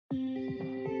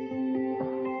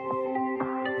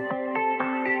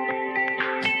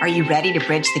Are you ready to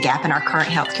bridge the gap in our current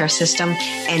healthcare system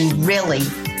and really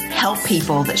help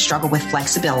people that struggle with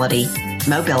flexibility,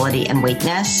 mobility, and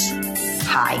weakness?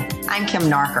 Hi, I'm Kim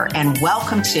Narker, and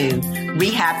welcome to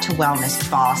Rehab to Wellness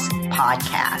Boss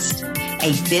Podcast,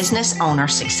 a business owner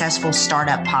successful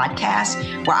startup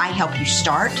podcast where I help you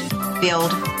start,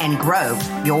 build, and grow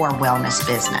your wellness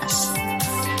business.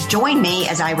 Join me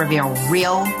as I reveal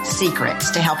real secrets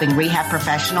to helping rehab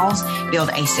professionals build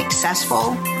a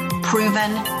successful,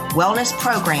 proven wellness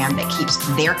program that keeps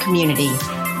their community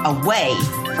away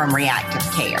from reactive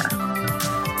care.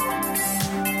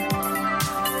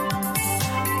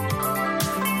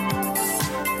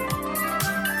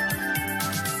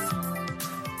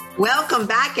 Welcome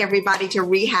back, everybody, to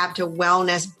Rehab to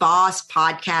Wellness Boss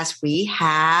Podcast. We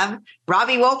have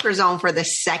Robbie Woelkers on for the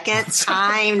second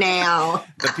time now.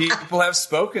 The people have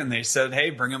spoken. They said, hey,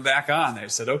 bring him back on. They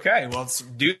said, okay, well, let's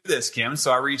do this, Kim.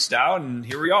 So I reached out and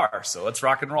here we are. So let's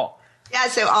rock and roll. Yeah,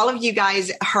 so all of you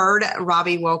guys heard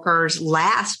Robbie Woelkers'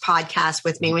 last podcast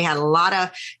with me. We had a lot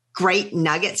of great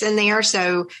nuggets in there.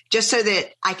 So just so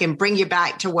that I can bring you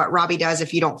back to what Robbie does,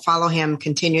 if you don't follow him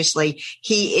continuously,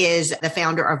 he is the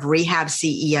founder of Rehab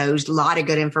CEOs. A lot of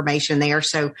good information there.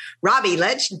 So Robbie,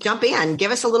 let's jump in.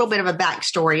 Give us a little bit of a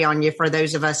backstory on you for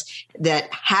those of us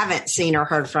that haven't seen or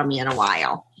heard from you in a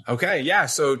while. Okay. Yeah.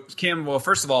 So Kim, well,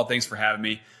 first of all, thanks for having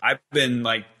me. I've been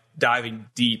diving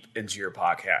deep into your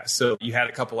podcast. So you had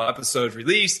a couple episodes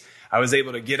released. I was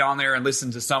able to get on there and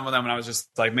listen to some of them. And I was just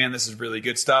like, man, this is really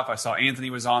good stuff. I saw Anthony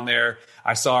was on there.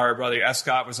 I saw our brother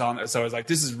Escott was on there. So I was like,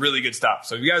 this is really good stuff.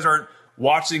 So if you guys aren't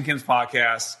watching Kim's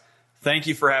podcast, thank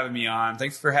you for having me on.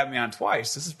 Thanks for having me on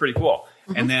twice. This is pretty cool.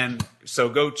 Mm-hmm. And then, so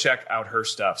go check out her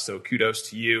stuff. So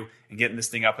kudos to you and getting this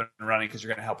thing up and running because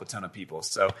you're going to help a ton of people.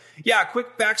 So yeah,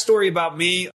 quick backstory about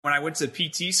me. When I went to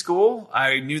PT school,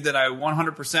 I knew that I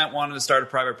 100% wanted to start a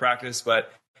private practice, but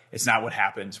it's not what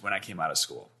happened when I came out of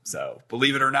school. So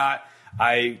believe it or not,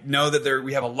 I know that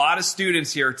we have a lot of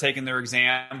students here taking their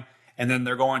exam and then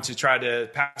they're going to try to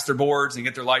pass their boards and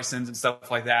get their license and stuff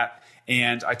like that.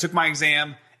 And I took my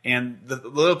exam and the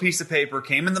little piece of paper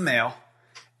came in the mail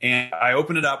and I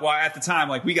opened it up. Well, at the time,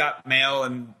 we got mail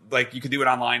and you could do it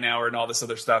online now and all this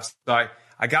other stuff. So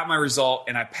I got my result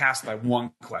and I passed by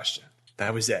one question.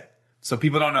 That was it. So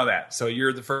people don't know that. So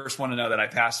you're the first one to know that I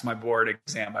passed my board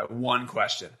exam by one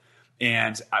question.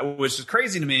 And it was just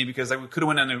crazy to me because I could have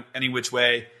went any which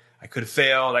way. I could have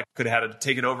failed. I could have had to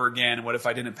take it over again. And what if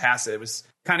I didn't pass it? It was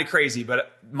kind of crazy.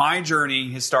 But my journey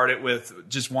has started with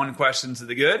just one question to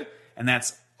the good. And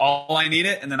that's all I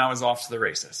needed. And then I was off to the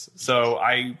races. So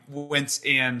I went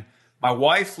and my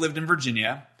wife lived in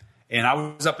Virginia. And I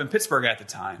was up in Pittsburgh at the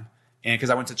time. And because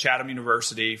I went to Chatham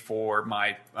University for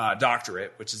my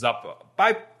doctorate, which is up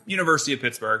by University of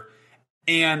Pittsburgh.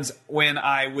 And when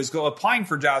I was applying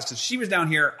for jobs, because she was down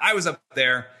here, I was up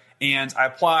there and I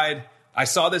applied. I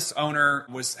saw this owner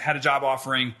had a job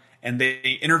offering and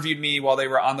they interviewed me while they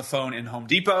were on the phone in Home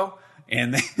Depot.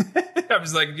 And I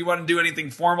was like, do you want to do anything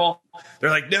formal?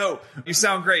 They're like, no, you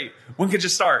sound great. When could you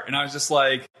start? And I was just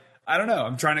like, I don't know.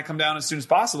 I'm trying to come down as soon as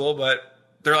possible, but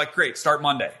they're like, great, start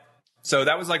Monday. So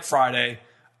that was Friday,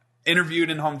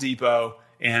 interviewed in Home Depot,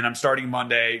 and I'm starting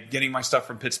Monday, getting my stuff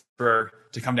from Pittsburgh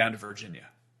to come down to Virginia,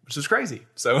 which is crazy.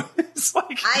 So it's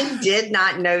I did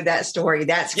not know that story.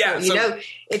 That's cool. So,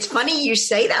 it's funny you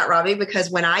say that, Robbie,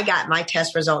 because when I got my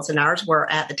test results, and ours were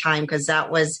at the time, because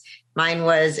mine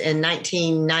was in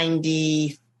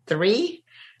 1993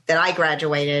 that I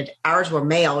graduated. Ours were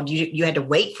mailed. You had to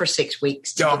wait for 6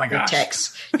 weeks to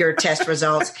get your test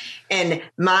results. And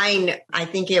mine, I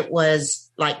think it was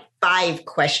 5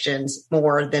 questions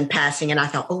more than passing. And I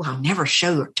thought, I'll never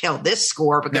show or tell this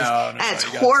score because that's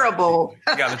horrible.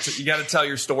 You got to tell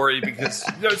your story because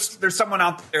there's someone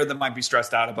out there that might be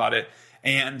stressed out about it.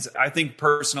 And I think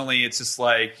personally, it's just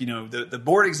the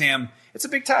board exam, it's a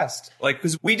big test.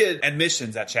 Because we did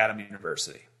admissions at Chatham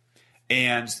University.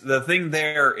 And the thing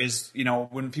there is,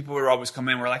 when people would always come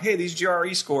in, we're like, hey, these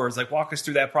GRE scores, walk us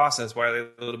through that process. Why are they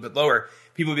a little bit lower?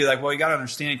 People would be like, well, you got to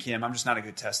understand, Kim, I'm just not a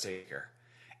good test taker.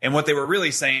 And what they were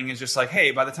really saying is just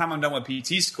hey, by the time I'm done with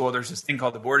PT school, there's this thing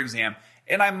called the board exam,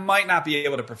 and I might not be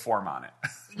able to perform on it.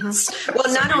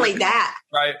 Well, not only that,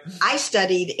 right? I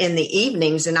studied in the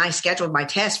evenings, and I scheduled my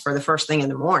test for the first thing in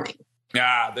the morning.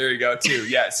 Ah, there you go, too.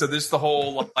 Yeah, so this the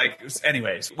whole,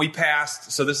 anyways, we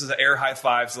passed. So this is an air high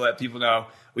five to let people know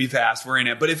we passed. We're in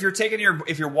it. But if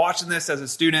you're watching this as a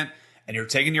student and you're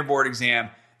taking your board exam,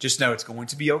 just know it's going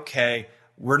to be okay.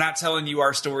 We're not telling you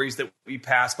our stories that we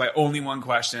passed by only one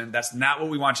question. That's not what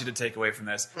we want you to take away from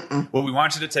this. Mm-mm. What we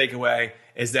want you to take away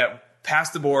is that pass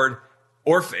the board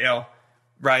or fail,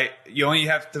 right? You only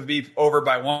have to be over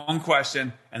by one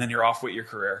question, and then you're off with your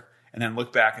career. And then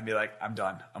look back and be like, I'm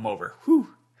done. I'm over. Whew.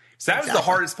 So that was the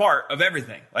hardest part of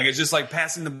everything. Like, it's just like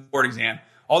passing the board exam.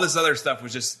 All this other stuff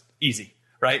was just easy,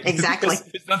 right? Exactly.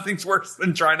 Because nothing's worse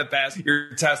than trying to pass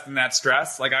your test and that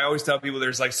stress. Like, I always tell people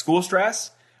there's like school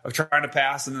stress of trying to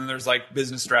pass, and then there's like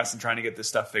business stress and trying to get this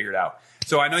stuff figured out.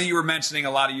 So I know you were mentioning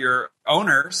a lot of your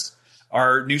owners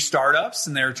are new startups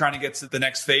and they're trying to get to the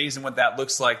next phase and what that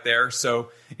looks like there.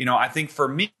 So, I think for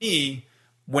me,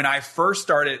 when I first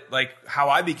started, like how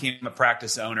I became a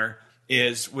practice owner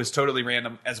was totally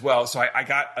random as well. So I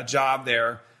got a job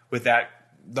there with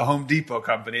the Home Depot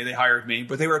company. They hired me,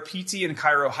 but they were a PT and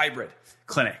chiro hybrid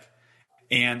clinic.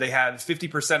 And they had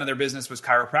 50% of their business was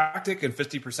chiropractic and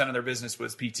 50% of their business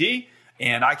was PT.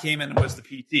 And I came in and was the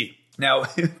PT. Now,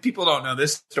 people don't know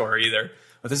this story either,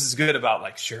 but this is good about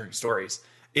like sharing stories,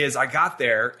 is I got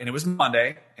there and it was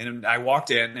Monday and I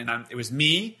walked in and it was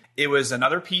me, it was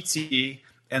another PT,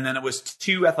 and then it was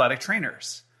 2 athletic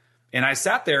trainers. And I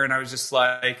sat there and I was just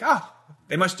like,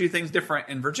 they must do things different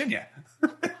in Virginia.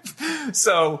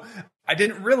 So I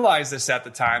didn't realize this at the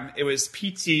time. It was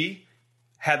PT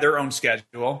had their own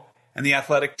schedule and the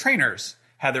athletic trainers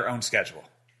had their own schedule.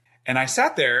 And I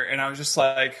sat there and I was just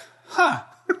like,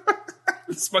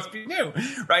 this must be new,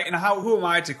 right? And who am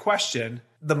I to question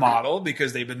the model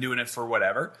because they've been doing it for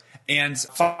whatever. And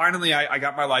finally I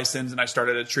got my license and I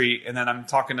started a treat, and then I'm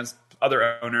talking to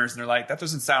other owners and they're like, that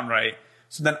doesn't sound right.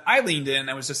 So then I leaned in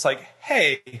and was just like,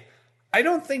 hey, I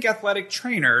don't think athletic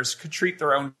trainers could treat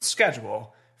their own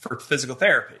schedule for physical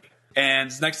therapy.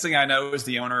 And next thing I know is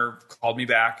the owner called me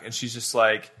back and she's just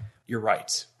like, you're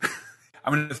right.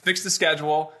 I'm going to fix the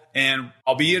schedule and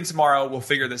I'll be in tomorrow. We'll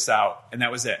figure this out. And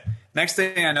that was it. Next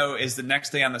thing I know is the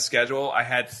next day on the schedule, I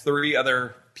had 3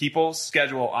 other people's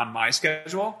schedule on my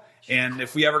schedule. And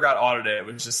if we ever got audited, it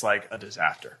was just like a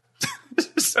disaster.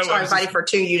 So everybody for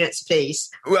 2 units apiece.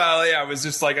 Well, yeah, it was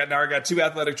just like, now I got 2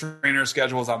 athletic trainer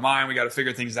schedules on mine. We got to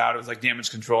figure things out. It was like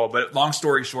damage control. But long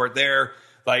story short there,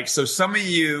 like, so some of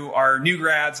you are new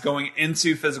grads going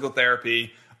into physical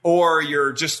therapy, or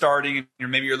you're just starting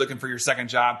and maybe you're looking for your second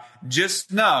job.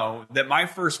 Just know that my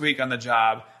first week on the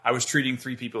job, I was treating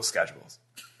 3 people's schedules.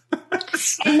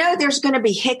 And no, there's going to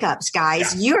be hiccups,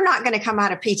 guys. Yeah. You're not going to come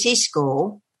out of PT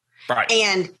school. Right.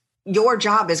 And your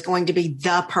job is going to be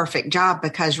the perfect job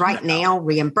because right now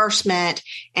reimbursement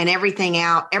and everything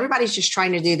out, everybody's just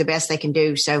trying to do the best they can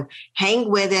do. So hang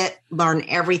with it, learn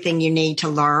everything you need to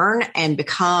learn and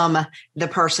become the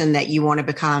person that you want to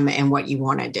become and what you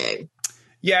want to do.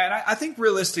 Yeah. And I think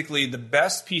realistically, the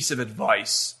best piece of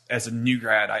advice as a new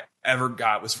grad I ever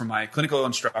got was from my clinical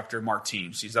instructor,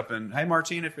 Martine. She's up in, hey,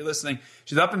 Martine, if you're listening,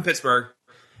 she's up in Pittsburgh.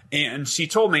 And she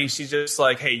told me, she's just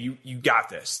like, hey, you got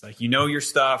this. Like, you know your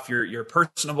stuff. You're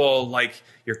personable. Like,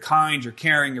 you're kind, you're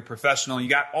caring, you're professional. You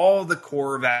got all the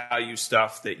core value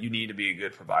stuff that you need to be a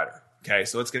good provider. Okay,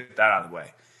 so let's get that out of the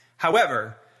way.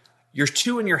 However, you're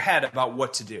too in your head about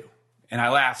what to do. And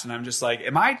I laughed and I'm just like,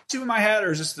 am I too in my head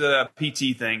or is this a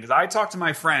PT thing? Because I talk to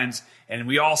my friends and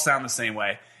we all sound the same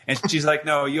way. And she's like,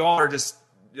 no, you all are just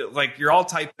like, you're all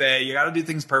type A. You got to do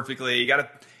things perfectly. You got to,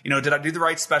 did I do the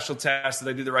right special test? Did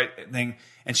I do the right thing?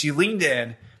 And she leaned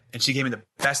in and she gave me the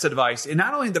best advice. And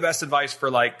not only the best advice for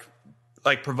like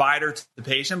provider to the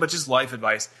patient, but just life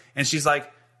advice. And she's like,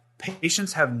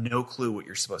 patients have no clue what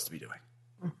you're supposed to be doing.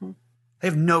 Mm-hmm. They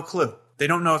have no clue. They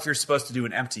don't know if you're supposed to do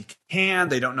an empty can.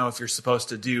 They don't know if you're supposed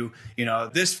to do,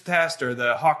 this test or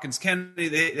the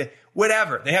Hawkins-Kennedy,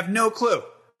 whatever. They have no clue.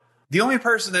 The only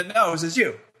person that knows is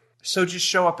you. So just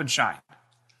show up and shine.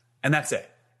 And that's it.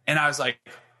 And I was like,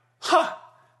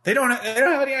 they don't have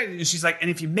any idea. And she's like, and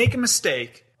if you make a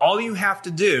mistake, all you have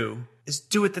to do is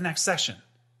do it the next session.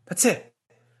 That's it.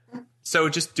 So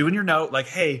just doing your note, like,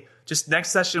 hey, just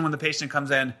next session when the patient comes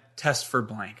in, test for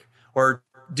blank or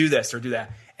do this or do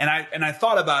that. And I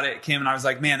thought about it, Kim, and I was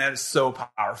like, man, that is so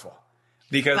powerful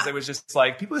because it was just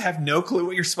like, people have no clue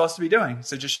what you're supposed to be doing.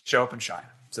 So just show up and shine.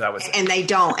 So that was it. And they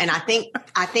don't. And I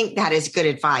think that is good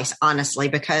advice, honestly,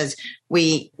 because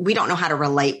we don't know how to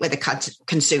relate with a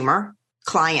consumer,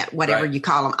 client, whatever you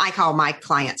call them. I call my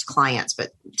clients,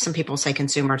 but some people say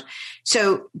consumers.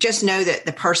 So just know that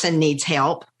the person needs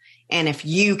help. And if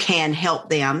you can help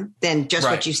them, then just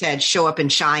what you said, show up and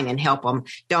shine and help them.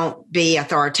 Don't be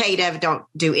authoritative. Don't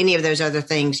do any of those other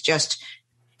things. Just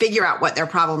figure out what their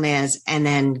problem is and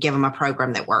then give them a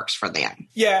program that works for them.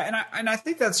 Yeah. And I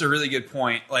think that's a really good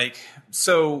point. Like,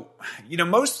 so,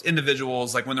 most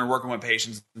individuals, like when they're working with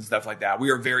patients and stuff like that, we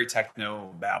are very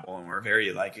techno-babble and we're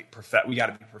very like, we got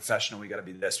to be professional. We got to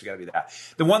be this, we got to be that.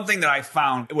 The one thing that I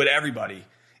found with everybody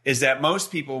is that most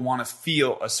people want to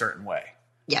feel a certain way.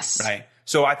 Yes. Right.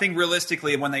 So I think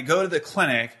realistically, when they go to the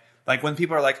clinic, like when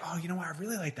people are like, oh, you know what? I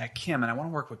really like that Kim and I want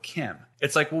to work with Kim.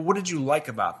 It's like, well, what did you like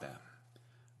about them?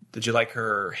 Did you like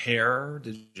her hair?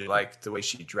 Did you like the way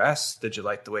she dressed? Did you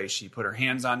like the way she put her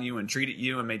hands on you and treated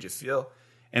you and made you feel?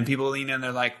 And people lean in,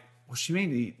 they're like, well, she made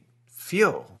me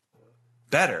feel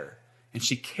better. And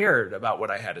she cared about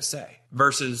what I had to say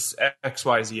versus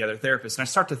XYZ other therapists. And I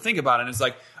start to think about it. And it's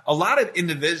like a lot of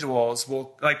individuals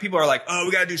will, like, people are like, oh,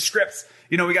 we got to do scripts.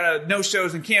 You know, we got to no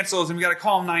shows and cancels and we got to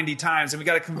call them 90 times and we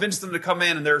got to convince them to come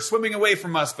in and they're swimming away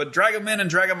from us, but drag them in and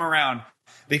drag them around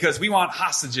because we want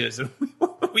hostages and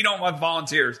we don't want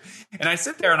volunteers. And I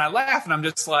sit there and I laugh and I'm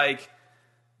just like,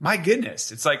 my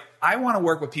goodness. It's like, I want to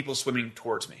work with people swimming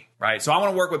towards me, right? So I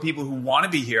want to work with people who want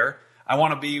to be here. I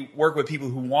want to work with people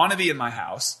who want to be in my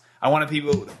house. I want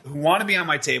people who want to be on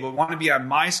my table, want to be on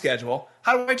my schedule.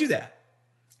 How do I do that?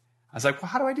 I was like, well,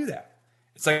 how do I do that?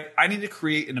 It's like, I need to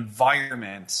create an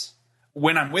environment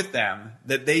when I'm with them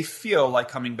that they feel like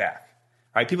coming back,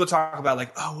 right? People talk about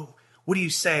like, oh, what do you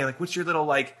say? Like, what's your little,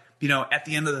 like, you know, at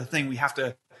the end of the thing, we have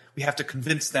to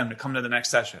convince them to come to the next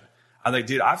session. I'm like,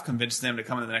 dude, I've convinced them to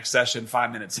come to the next session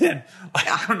 5 minutes in. Like,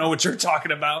 I don't know what you're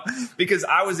talking about, because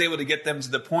I was able to get them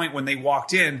to the point when they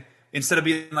walked in, instead of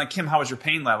being like, Kim, how was your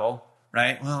pain level?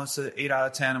 Right? Well, it's an 8 out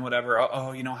of 10 and whatever.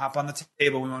 Oh, you know, hop on the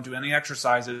table. We won't do any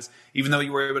exercises. Even though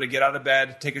you were able to get out of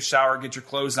bed, take a shower, get your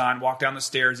clothes on, walk down the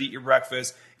stairs, eat your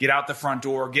breakfast, get out the front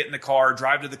door, get in the car,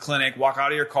 drive to the clinic, walk out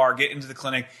of your car, get into the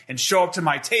clinic, and show up to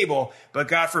my table. But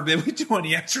God forbid we do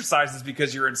any exercises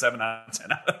because you're in 7 out of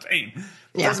 10 out of pain.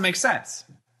 It doesn't make sense,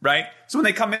 right? So when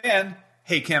they come in,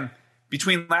 hey, Kim,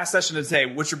 between last session and today,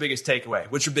 what's your biggest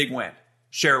takeaway? What's your big win?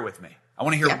 Share it with me. I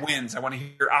want to hear wins. I want to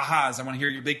hear ahas. I want to hear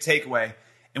your big takeaway.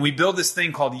 And we build this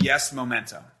thing called yes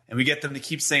momentum. And we get them to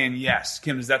keep saying yes.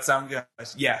 Kim, does that sound good?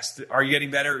 Yes. Are you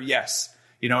getting better? Yes.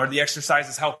 You know, are the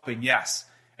exercises helping? Yes.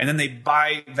 And then they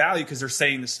buy value because they're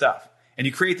saying the stuff. And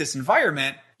you create this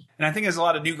environment. And I think as a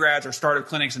lot of new grads or startup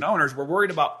clinics and owners, we're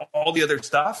worried about all the other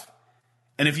stuff.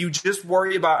 And if you just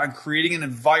worry about on creating an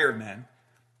environment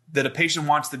that a patient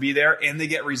wants to be there and they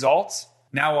get results,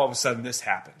 now all of a sudden this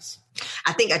happens.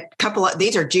 I think a couple of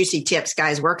these are juicy tips,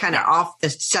 guys. We're kind of off the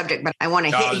subject, but I want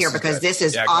to hit here because this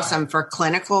is awesome for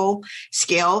clinical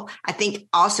skill. I think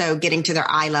also getting to their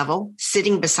eye level,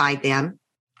 sitting beside them.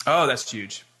 Oh, that's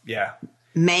huge. Yeah.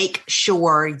 Make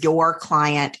sure your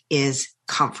client is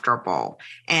comfortable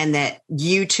and that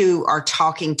you two are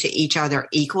talking to each other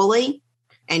equally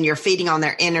and you're feeding on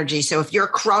their energy. So if you're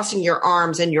crossing your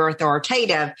arms and you're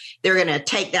authoritative, they're going to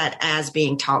take that as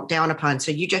being talked down upon.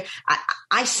 So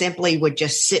I simply would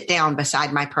just sit down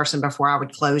beside my person before I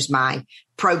would close my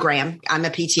program. I'm a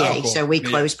PTA, so we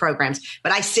close programs,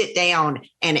 but I sit down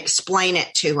and explain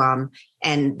it to them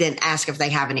and then ask if they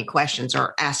have any questions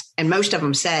or ask. And most of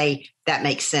them say that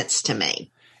makes sense to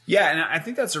me. Yeah. And I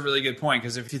think that's a really good point,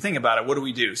 because if you think about it, what do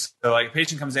we do? So like a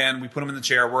patient comes in, we put them in the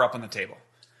chair, we're up on the table.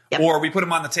 Yep. Or we put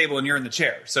them on the table and you're in the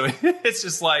chair. So it's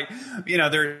just like, you know,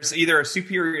 there's either a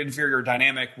superior, inferior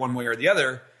dynamic one way or the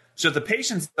other. So if the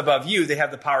patient's above you, they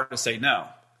have the power to say no,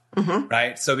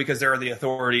 right? So because they're the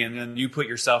authority and then you put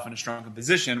yourself in a stronger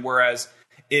position. Whereas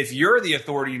if you're the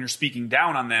authority and you're speaking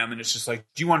down on them and it's just like,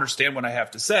 do you understand what I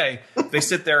have to say? They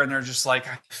sit there and they're just like,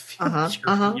 I feel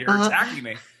like you're attacking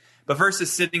me. But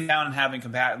versus sitting down and having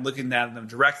compassion, looking at them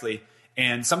directly.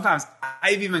 And sometimes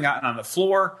I've even gotten on the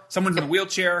floor, someone's in a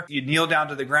wheelchair, you kneel down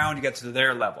to the ground, you get to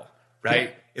their level, right?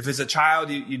 Yeah. If it's a child,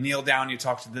 you kneel down, you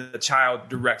talk to the child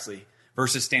directly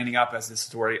versus standing up as this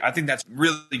authority. I think that's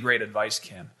really great advice,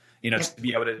 Kim, you know, to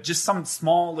be able to just some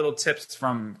small little tips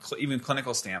from even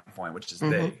clinical standpoint, which is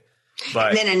big. But,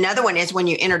 and then another one is when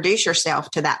you introduce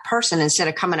yourself to that person, instead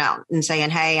of coming out and saying,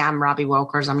 hey, I'm Robbie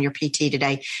Woelkers, I'm your PT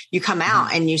today. You come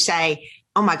out and you say,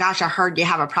 oh my gosh, I heard you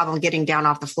have a problem getting down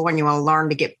off the floor and you want to learn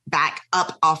to get back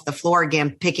up off the floor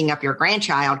again, picking up your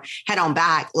grandchild. Head on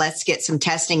back. Let's get some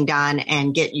testing done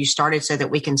and get you started so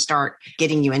that we can start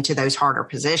getting you into those harder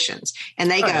positions. And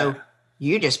they go,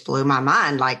 you just blew my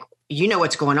mind. Like, you know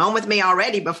what's going on with me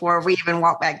already before we even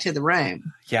walk back to the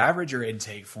room. Yeah, I read your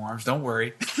intake forms. Don't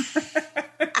worry.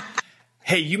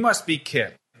 Hey, you must be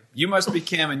Kim. You must be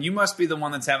Kim, and you must be the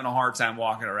one that's having a hard time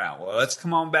walking around. Well, let's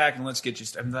come on back and let's get you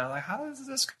started. And they're like, how does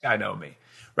this guy know me?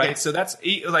 Right. Yeah. So that's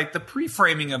like the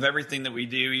pre-framing of everything that we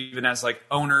do, even as like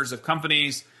owners of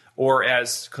companies or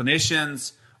as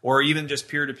clinicians or even just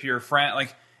peer-to-peer friend.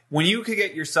 Like when you could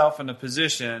get yourself in a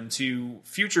position to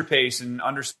future pace and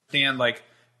understand like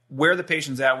where the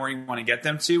patient's at, where you want to get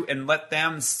them to, and let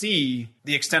them see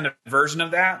the extended version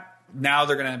of that. Now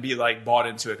they're going to be like bought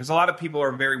into it, because a lot of people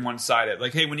are very one-sided.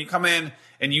 Like, hey, when you come in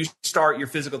and you start your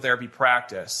physical therapy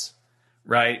practice,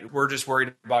 right? We're just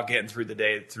worried about getting through the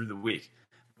day, through the week.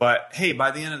 But hey,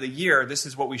 by the end of the year, this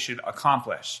is what we should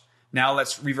accomplish. Now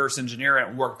let's reverse engineer it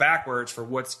and work backwards for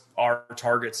what's our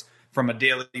targets from a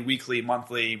daily, weekly,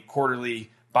 monthly, quarterly,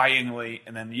 biannually,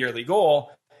 and then yearly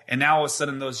goal. And now all of a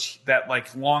sudden that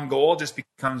like long goal just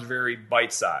becomes very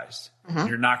bite-sized.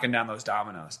 You're knocking down those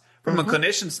dominoes. From a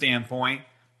clinician standpoint,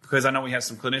 because I know we have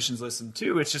some clinicians listen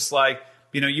too, it's just like,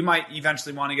 you might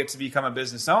eventually want to get to become a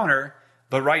business owner,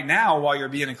 but right now, while you're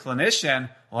being a clinician,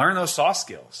 learn those soft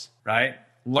skills, right?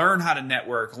 Learn how to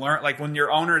network. Learn, like when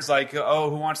your owner's like, oh,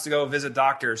 who wants to go visit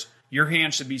doctors? Your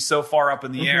hand should be so far up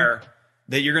in the air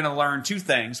that you're going to learn two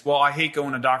things. Well, I hate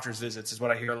going to doctor's visits is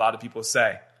what I hear a lot of people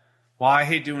say. Well, I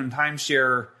hate doing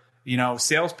timeshare,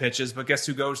 sales pitches, but guess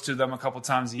who goes to them a couple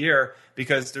times a year?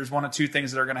 Because there's one of two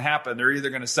things that are going to happen. They're either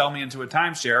going to sell me into a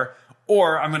timeshare,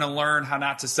 or I'm going to learn how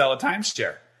not to sell a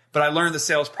timeshare. But I learned the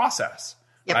sales process,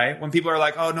 right? When people are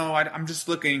like, oh no, I'm just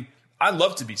looking, I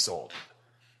love to be sold,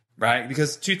 right?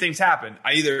 Because two things happen.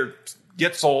 I either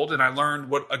get sold and I learned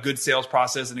what a good sales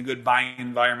process and a good buying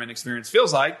environment experience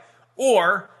feels like,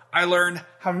 or I learned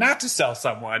how not to sell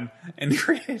someone and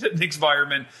create an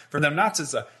environment for them not to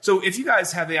sell. So if you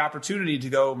guys have the opportunity to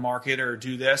go market or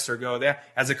do this or go there,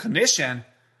 as a clinician,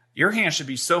 your hand should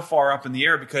be so far up in the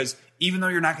air, because even though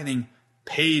you're not getting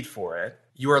paid for it,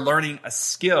 you are learning a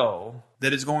skill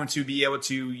that is going to be able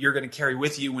to, you're going to carry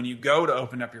with you when you go to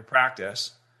open up your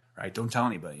practice, right? Don't tell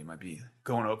anybody you might be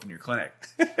going to open your clinic.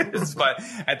 But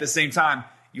at the same time,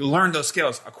 you learn those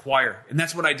skills, acquire. And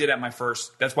that's what I did at my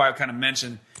first. That's why I kind of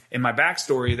mentioned in my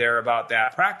backstory there about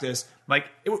that practice. Like,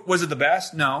 was it the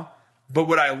best? No. But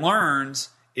what I learned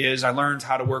is I learned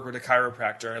how to work with a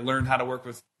chiropractor. I learned how to work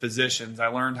with physicians. I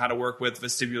learned how to work with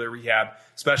vestibular rehab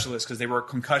specialists because they were a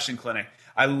concussion clinic.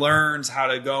 I learned how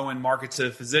to go and market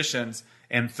to physicians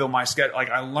and fill my schedule. Like,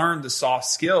 I learned the soft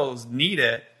skills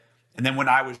needed. And then when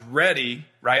I was ready,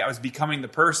 right, I was becoming the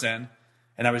person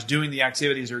and I was doing the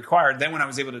activities required. Then when I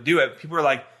was able to do it, people were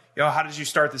like, how did you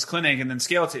start this clinic and then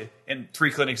scale it in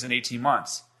 3 clinics in 18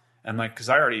 months? And I'm like, because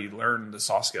I already learned the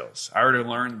soft skills. I already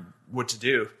learned what to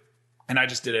do. And I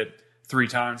just did it 3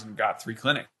 times and got 3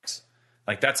 clinics.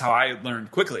 Like, that's how I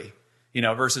learned quickly,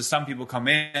 versus some people come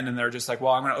in and they're just like,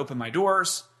 well, I'm going to open my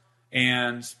doors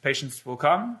and patients will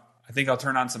come. I think I'll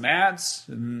turn on some ads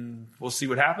and we'll see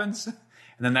what happens. And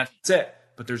then that's it.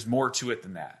 But there's more to it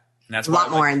than that. And that's a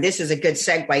lot more. And this is a good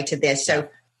segue to this. So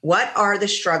what are the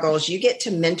struggles? You get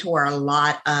to mentor a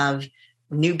lot of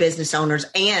new business owners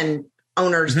and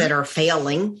owners that are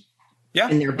failing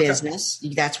in their business.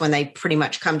 That's when they pretty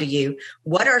much come to you.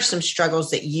 What are some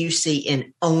struggles that you see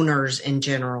in owners in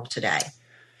general today?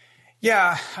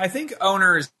 Yeah, I think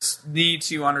owners need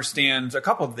to understand a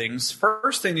couple of things.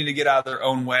 First, they need to get out of their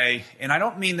own way. And I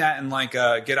don't mean that in like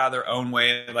get out of their own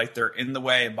way, like they're in the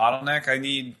way and bottleneck. I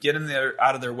need get them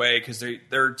out of their way because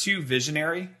they're too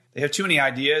visionary. They have too many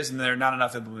ideas and there's not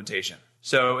enough implementation.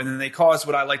 So, and then they cause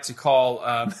what I like to call,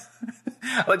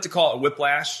 a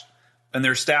whiplash, and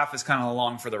their staff is kind of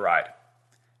along for the ride.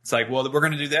 It's like, well, we're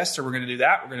going to do this, or we're going to do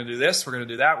that. We're going to do this. We're going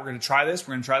to do that. We're going to try this.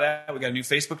 We're going to try that. We got a new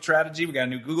Facebook strategy. We got a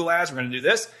new Google ads. We're going to do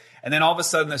this. And then all of a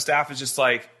sudden the staff is just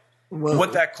like,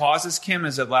 what that causes, Kim,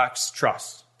 is it lacks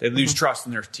trust. They lose trust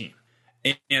in their team.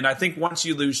 And I think once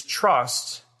you lose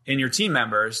trust in your team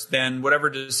members, then whatever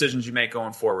decisions you make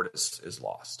going forward is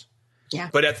lost. Yeah.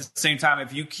 But at the same time,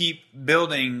 if you keep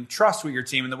building trust with your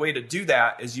team, and the way to do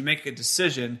that is you make a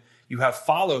decision, you have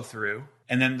follow through,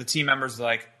 and then the team members are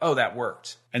like, oh, that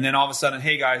worked. And then all of a sudden,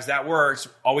 hey guys, that works.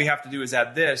 All we have to do is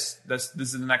add this. This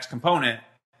is the next component.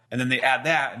 And then they add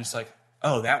that, and it's like,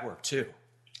 oh, that worked too.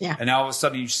 Yeah. And now all of a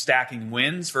sudden you're stacking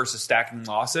wins versus stacking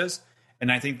losses.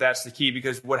 And I think that's the key,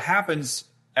 because what happens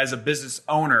as a business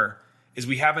owner is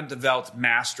we haven't developed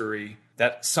mastery,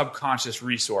 that subconscious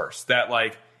resource that,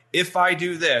 like, if I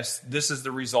do this, this is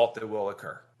the result that will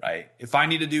occur, right? If I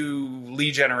need to do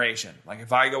lead generation, like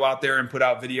if I go out there and put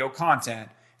out video content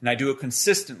and I do it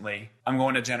consistently, I'm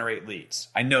going to generate leads.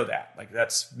 I know that. Like,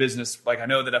 that's business. Like, I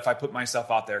know that if I put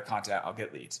myself out there content, I'll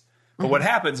get leads. But what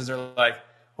happens is they're like,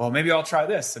 well, maybe I'll try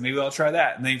this and maybe I'll try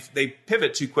that. And they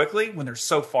pivot too quickly when they're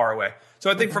so far away.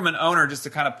 So I think from an owner, just to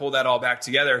kind of pull that all back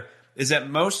together, is that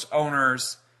most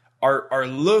owners are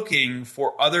looking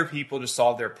for other people to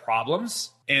solve their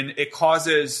problems. And it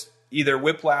causes either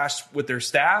whiplash with their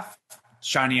staff,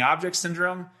 shiny object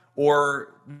syndrome,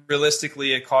 or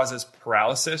realistically, it causes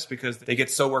paralysis because they get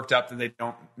so worked up that they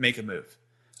don't make a move.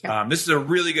 Yeah. This is a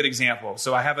really good example.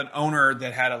 So I have an owner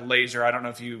that had a laser. I don't know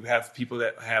if you have people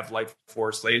that have Light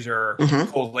Force laser or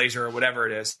cold laser or whatever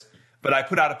it is. But I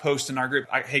put out a post in our group.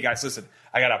 Hey guys, listen,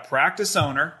 I got a practice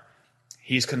owner.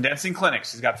 He's condensing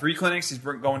clinics. He's got 3 clinics. He's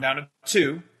going down to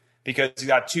 2 because he's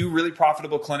got 2 really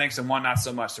profitable clinics and 1 not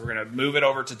so much. So we're going to move it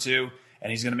over to 2,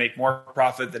 and he's going to make more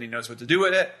profit than he knows what to do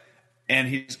with it. And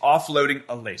he's offloading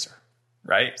a laser,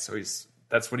 right? So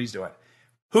that's what he's doing.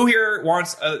 Who here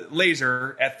wants a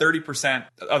laser at 30%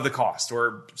 of the cost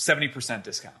or 70%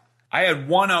 discount? I had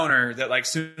one owner that, like, as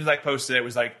soon as I posted it,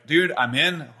 was like, dude, I'm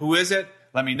in. Who is it?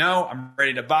 Let me know. I'm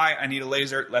ready to buy. I need a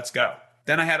laser. Let's go.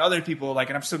 Then I had other people, like,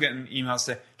 and I'm still getting emails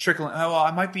to trickling. Oh, well,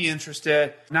 I might be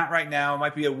interested. Not right now. It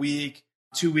might be a week,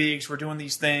 2 weeks. We're doing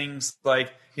these things.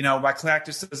 Like, my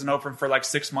practice doesn't open for like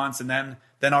 6 months, and then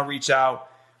I'll reach out.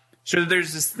 So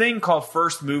there's this thing called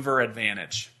first mover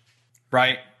advantage,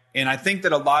 right? And I think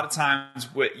that a lot of times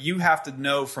what you have to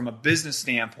know from a business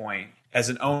standpoint as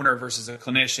an owner versus a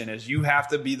clinician is you have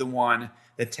to be the one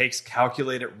that takes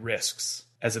calculated risks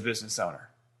as a business owner.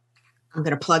 I'm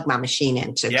going to plug my machine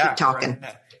in, so keep talking.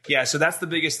 Right. Yeah, so that's the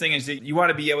biggest thing is that you want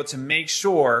to be able to make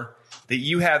sure that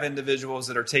you have individuals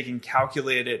that are taking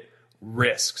calculated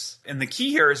risks. And the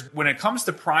key here is when it comes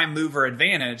to prime mover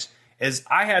advantage is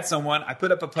I had someone, I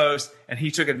put up a post and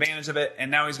he took advantage of it, and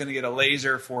now he's going to get a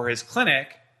laser for his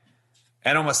clinic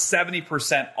at almost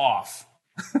 70% off.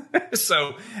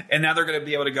 And now they're going to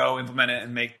be able to go implement it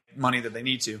and make money that they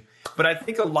need to. But I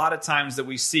think a lot of times that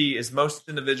we see is most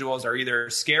individuals are either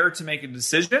scared to make a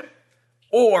decision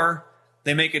or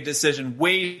they make a decision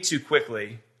way too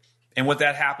quickly. And what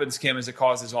that happens, Kim, is it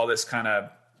causes all this kind of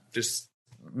just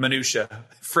minutia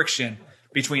friction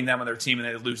between them and their team, and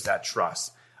they lose that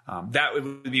trust. That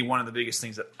would be one of the biggest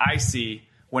things that I see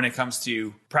when it comes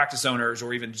to practice owners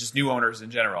or even just new owners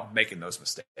in general making those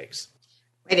mistakes.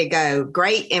 Way to go.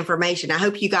 Great information. I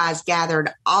hope you guys gathered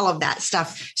all of that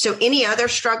stuff. So any other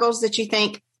struggles that you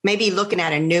think, maybe looking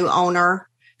at a new owner,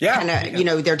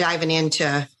 they're diving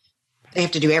into, they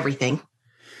have to do everything.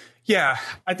 Yeah,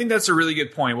 I think that's a really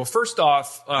good point. Well, first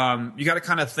off, you got to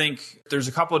kind of think there's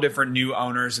a couple of different new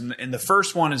owners. And the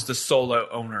first one is the solo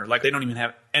owner. Like they don't even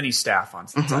have any staff on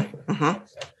site. Mm-hmm.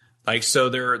 Like, so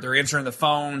they're answering the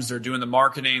phones, they're doing the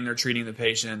marketing, they're treating the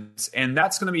patients, and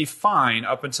that's going to be fine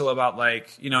up until about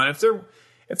and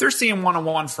if they're seeing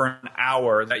one-on-one for an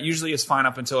hour, that usually is fine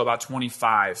up until about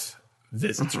 25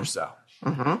 visits or so.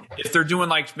 Mm-hmm. If they're doing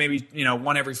maybe,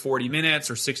 one every 40 minutes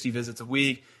or 60 visits a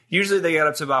week, usually they get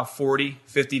up to about 40,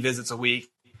 50 visits a week.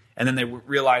 And then they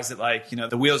realize that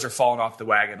the wheels are falling off the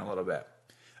wagon a little bit.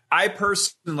 I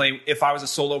personally, if I was a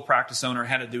solo practice owner and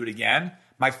had to do it again,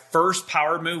 my first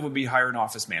power move would be hire an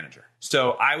office manager.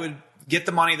 So I would get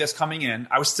the money that's coming in.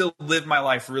 I would still live my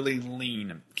life really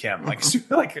lean, Kim. Well, you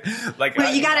got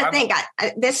to think.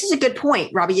 This is a good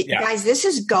point, Robbie. Yeah. Guys, this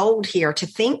is gold here. To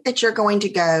think that you're going to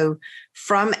go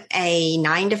from a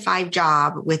 9-to-5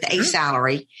 job with a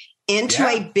salary into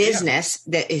a business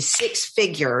that is 6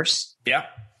 figures. Yeah,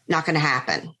 not going to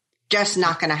happen. Just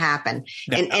not going to happen.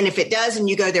 No. And if it does and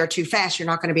you go there too fast, you're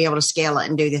not going to be able to scale it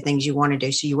and do the things you want to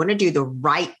do. So you want to do the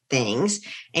right things,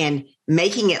 and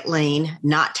making it lean,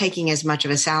 not taking as much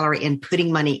of a salary and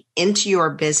putting money into your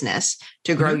business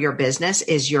to grow your business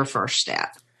is your first step.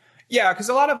 Yeah, because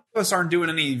a lot of us aren't doing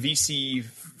any VC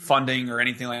funding or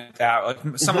anything like that.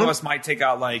 Like some of us might take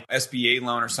out like SBA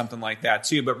loan or something like that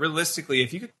too. But realistically,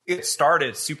 if you could get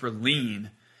started super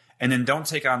lean and then don't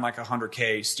take on like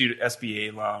 $100K student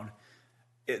SBA loan,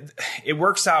 it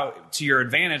works out to your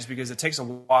advantage because it takes a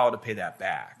while to pay that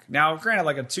back. Now, granted,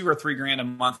 like a $2,000 or $3,000 a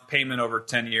month payment over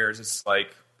 10 years, it's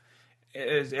like,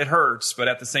 it hurts, but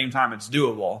at the same time, it's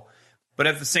doable. But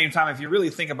at the same time, if you really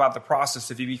think about the process,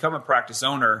 if you become a practice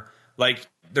owner, like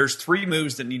there's 3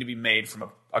 moves that need to be made from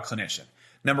a clinician.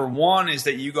 Number 1 is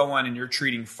that you go in and you're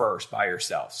treating first by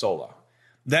yourself, solo.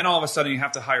 Then all of a sudden you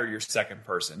have to hire your second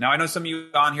person. Now, I know some of you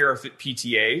on here are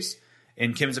PTAs.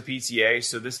 And Kim's a PTA,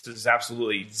 so this is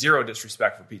absolutely zero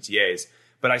disrespect for PTAs.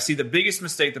 But I see the biggest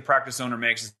mistake the practice owner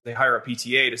makes is they hire a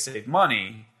PTA to save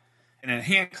money, and it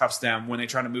handcuffs them when they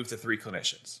try to move to 3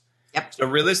 clinicians. Yep. So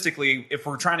realistically, if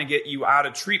we're trying to get you out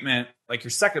of treatment, like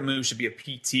your second move should be a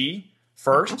PT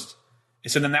first. Mm-hmm.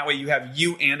 So then that way you have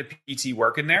you and a PT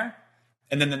working there.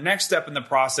 And then the next step in the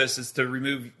process is to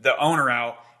remove the owner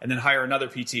out and then hire another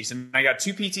PT. So I got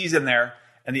 2 PTs in there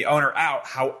and the owner out.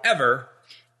 However,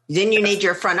 then you need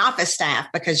your front office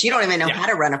staff because you don't even know how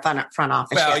to run a front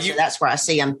office. Well, so that's where I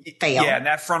see them fail. Yeah, and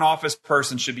that front office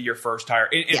person should be your first hire.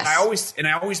 And yes.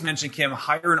 I always mention, Kim,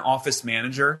 hire an office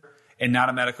manager and not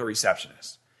a medical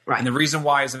receptionist. Right. And the reason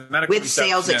why is a medical receptionist with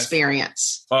sales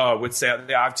experience. With sales,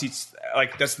 I've teach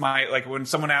that's my when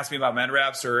someone asks me about med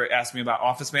reps or asks me about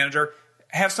office manager,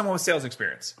 have someone with sales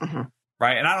experience. Mm-hmm.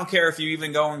 right? And I don't care if you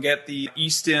even go and get the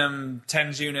eStim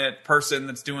 10s unit person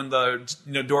that's doing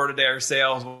the door-to-door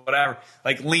sales, whatever,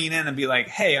 like lean in and be like,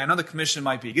 hey, I know the commission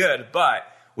might be good, but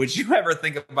would you ever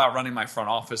think about running my front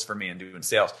office for me and doing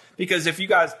sales? Because if you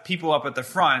guys, people up at the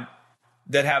front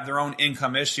that have their own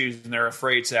income issues and they're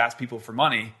afraid to ask people for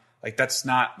money, like that's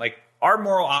not like our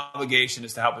moral obligation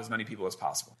is to help as many people as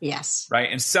possible. Yes.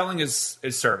 Right. And selling is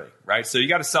serving, right? So you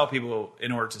got to sell people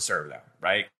in order to serve them,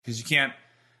 right? Because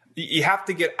you have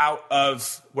to get out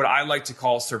of what I like to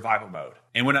call survival mode.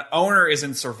 And when an owner is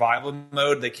in survival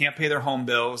mode, they can't pay their home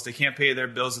bills. They can't pay their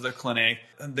bills of their clinic.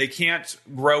 They can't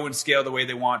grow and scale the way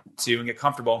they want to and get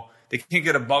comfortable. They can't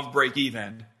get above break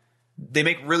even. They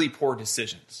make really poor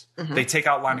decisions. Mm-hmm. They take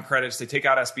out line of credits. They take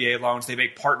out SBA loans. They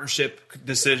make partnership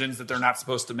decisions that they're not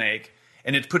supposed to make.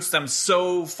 And it puts them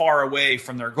so far away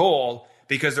from their goal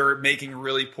because they're making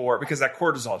really poor, because that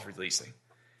cortisol is releasing.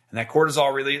 And that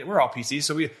cortisol release, we're all PCs,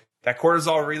 so that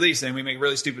cortisol release and we make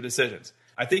really stupid decisions.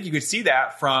 I think you could see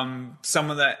that from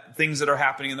some of the things that are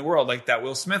happening in the world, like that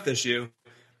Will Smith issue.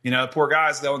 The poor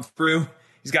guy's going through,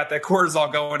 he's got that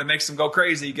cortisol going, it makes him go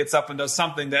crazy. He gets up and does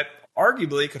something that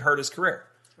arguably could hurt his career.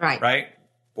 Right.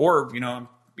 Or,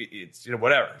 it's,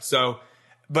 whatever. So,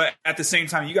 but at the same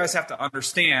time, you guys have to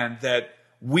understand that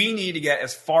we need to get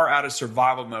as far out of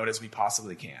survival mode as we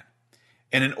possibly can.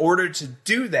 And in order to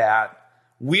do that,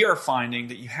 we are finding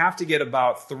that you have to get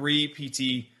about 3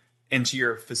 PT into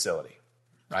your facility,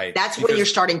 right? That's where you're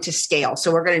starting to scale.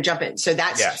 So we're going to jump in. So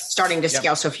that's starting to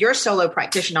scale. So if you're a solo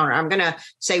practitioner, I'm going to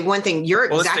say one thing. You're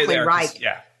exactly right.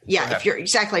 Yeah, if you're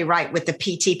exactly right with the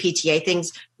PT, PTA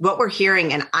things, what we're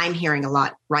hearing, and I'm hearing a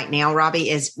lot right now, Robbie,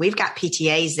 is we've got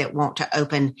PTAs that want to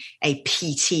open a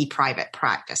PT private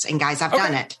practice. And guys, I've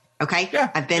done it. Okay. Yeah,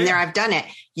 I've been there. I've done it.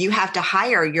 You have to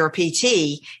hire your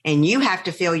PT and you have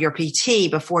to fill your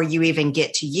PT before you even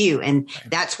get to you. And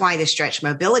that's why the stretch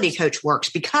mobility coach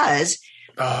works, because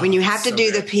when you have to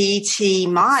do the PT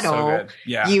model,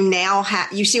 you now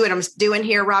have, you see what I'm doing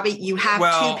here, Robbie? You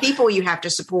have 2 people you have to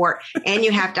support and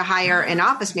you have to hire an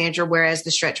office manager. Whereas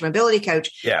the stretch mobility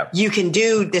coach, you can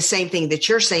do the same thing that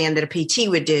you're saying that a PT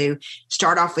would do.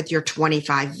 Start off with your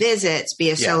 25 visits, be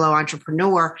a solo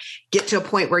entrepreneur, get to a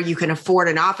point where you can afford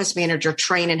an office manager,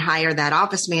 train and hire that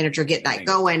office manager, get that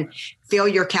going, fill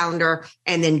your calendar,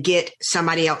 and then get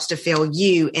somebody else to fill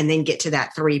you, and then get to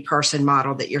that 3-person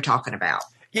model that you're talking about.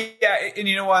 Yeah. And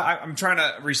you know what? I'm trying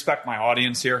to respect my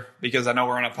audience here because I know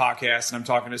we're on a podcast and I'm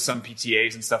talking to some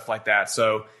PTAs and stuff like that.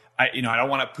 So I don't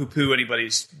want to poo-poo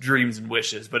anybody's dreams and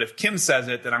wishes, but if Kim says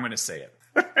it, then I'm going to say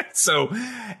it. So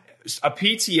a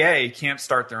PTA can't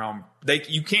start their own.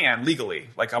 You can legally,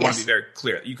 like I want to be very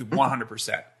clear. You could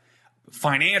 100%.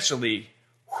 Financially,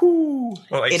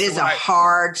 it is a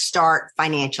hard start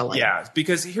financially. Yeah,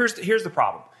 because here's the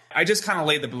problem. I just kind of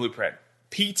laid the blueprint.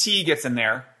 PT gets in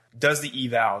there, does the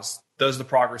evals, does the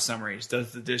progress summaries,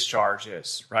 does the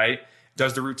discharges, right?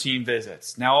 Does the routine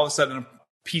visits. Now all of a sudden a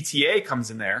PTA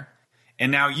comes in there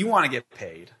and now you want to get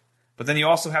paid, but then you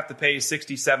also have to pay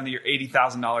 $60,000, $70,000 or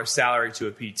 $80,000 salary to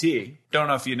a PT. Don't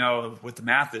know if you know what the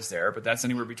math is there, but that's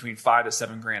anywhere between $5,000 to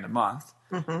 $7,000 a month.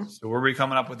 Mm-hmm. So where are we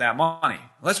coming up with that money?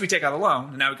 Unless we take out a loan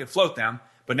and now we could float them,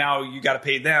 but now you got to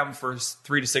pay them for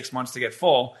 3 to 6 months to get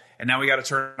full. And now we got to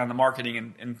turn on the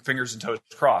marketing and fingers and toes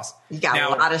crossed. You got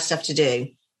a lot of stuff to do.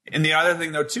 And the other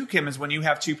thing though too, Kim, is when you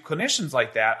have 2 clinicians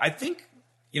like that, I think,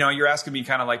 you're asking me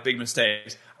kind of like big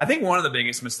mistakes. I think one of the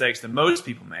biggest mistakes that most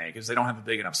people make is they don't have a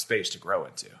big enough space to grow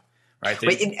into. Right?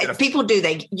 People do.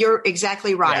 You're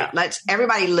exactly right. Yeah. Let's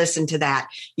everybody listen to that.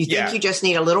 You think you just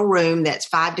need a little room that's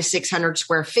 500 to 600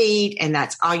 square feet, and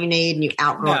that's all you need, and you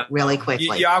outgrow it really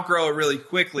quickly. You outgrow it really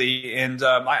quickly. And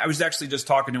I was actually just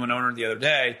talking to an owner the other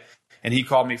day, and he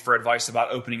called me for advice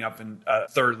about opening up in a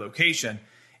 3rd location.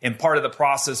 And part of the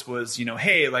process was,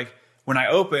 hey, like when I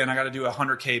open, I got to do a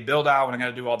 100K build out, and I got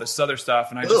to do all this other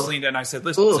stuff. And I just leaned in and I said,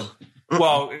 listen.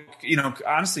 Well,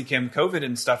 honestly, Kim, COVID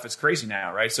and stuff is crazy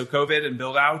now, right? So COVID and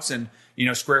build outs and,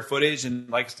 square footage and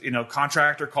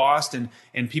contractor cost and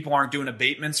people aren't doing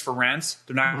abatements for rents.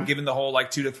 They're not giving the whole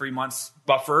 2 to 3 months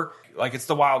buffer. Like it's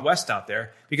the Wild West out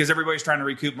there because everybody's trying to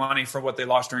recoup money for what they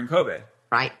lost during COVID.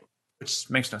 Right. Which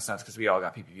makes no sense because we all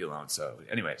got PPP loans. So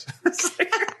anyways, it's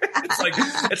like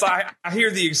I hear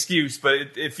the excuse,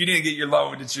 but if you didn't get your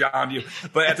loan, it's on you.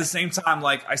 But at the same time,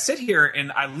 I sit here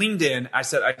and I leaned in. I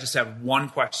said, I just have one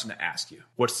question to ask you.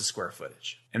 What's the square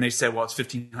footage? And they said, well, it's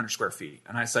 1,500 square feet.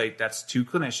 And I say, that's 2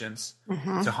 clinicians.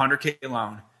 Mm-hmm. It's a 100K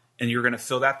loan. And you're going to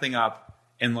fill that thing up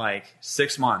in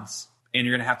 6 months. And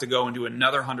you're going to have to go and do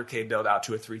another 100K build out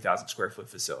to a 3,000 square foot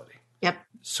facility. Yep.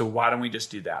 So why don't we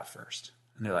just do that first?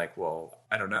 And they're like, well,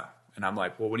 I don't know. And I'm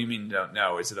like, well, what do you mean you don't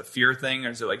know? Is it a fear thing? Or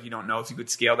is it like, you don't know if you could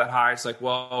scale that high? It's like,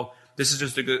 well, this is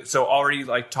just a good, so already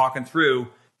like talking through,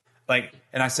 like,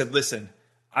 and I said, listen,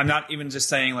 I'm not even just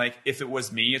saying like, if it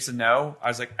was me, it's a no. I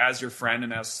was like, as your friend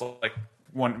and as like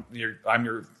I'm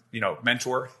your,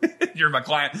 mentor, you're my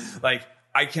client. Like,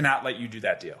 I cannot let you do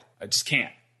that deal. I just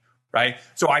can't. Right.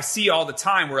 So I see all the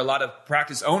time where a lot of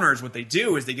practice owners, what they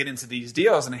do is they get into these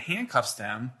deals and it handcuffs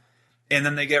them. And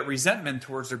then they get resentment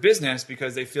towards their business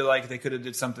because they feel like they could have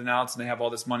did something else and they have all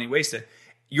this money wasted.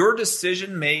 Your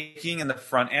decision making in the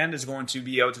front end is going to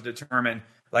be able to determine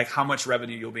like how much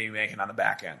revenue you'll be making on the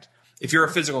back end. If you're a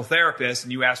physical therapist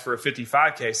and you ask for a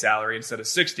 $55K salary instead of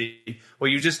 $60, well,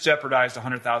 you just jeopardized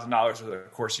 $100,000 over the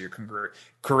course of your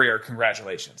career.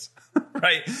 Congratulations,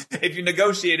 right? If you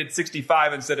negotiated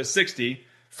 65 instead of 60,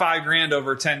 $5,000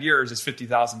 over 10 years is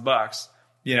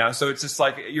 $50,000. So it's just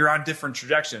like you're on different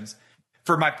trajectories.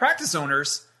 For my practice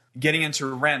owners, getting into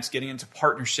rents, getting into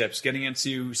partnerships, getting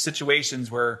into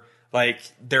situations where like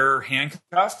they're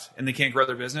handcuffed and they can't grow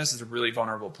their business is a really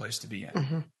vulnerable place to be in.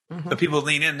 Mm-hmm. Mm-hmm. So people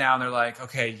lean in now and they're like,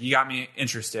 okay, you got me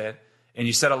interested and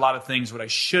you said a lot of things what I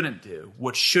shouldn't do.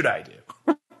 What should I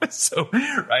do? So,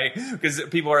 right? Because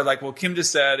people are like, well, Kim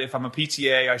just said if I'm a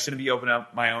PTA, I shouldn't be opening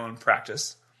up my own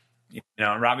practice.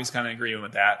 And Robbie's kind of agreeing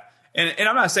with that. And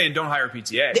I'm not saying don't hire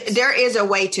PTAs. There is a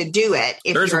way to do it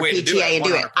if you're a PTA and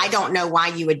do it. I don't know why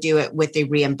you would do it with the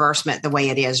reimbursement the way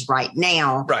it is right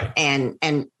now. Right.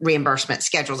 And reimbursement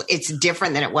schedules. It's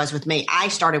different than it was with me. I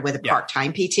started with a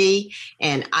part-time PT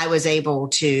and I was able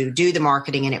to do the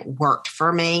marketing and it worked for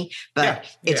me, but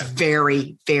it's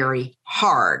very, very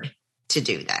hard to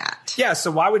do that. Yeah.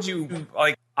 So why would you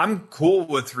I'm cool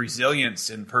with resilience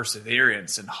and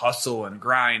perseverance and hustle and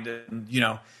grind and,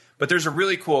 but there's a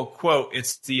really cool quote.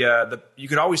 It's the you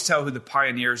could always tell who the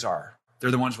pioneers are. They're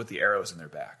the ones with the arrows in their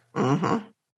back. Mm-hmm.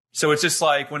 So it's just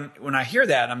like when I hear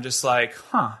that, I'm just like,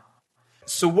 huh.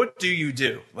 So what do you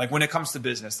do? Like when it comes to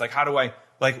business, like how do I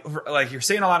like you're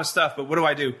saying a lot of stuff, but what do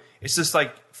I do? It's just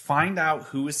like find out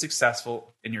who is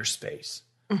successful in your space.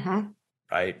 Mm-hmm.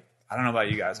 Right? I don't know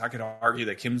about you guys. I could argue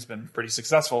that Kim's been pretty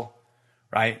successful.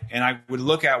 Right. And I would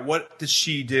look at what does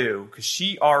she do? Because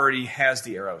she already has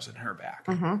the arrows in her back.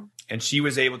 Mm-hmm. And she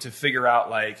was able to figure out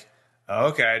like, oh,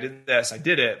 okay, I did this, I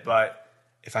did it. But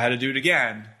if I had to do it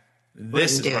again,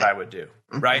 this is what I would do.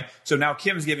 Mm-hmm. Right. So now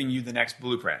Kim's giving you the next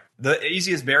blueprint. The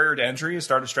easiest barrier to entry is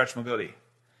start to stretch mobility.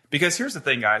 Because here's the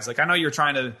thing, guys. Like I know you're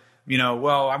trying to,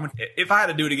 if I had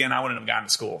to do it again, I wouldn't have gone to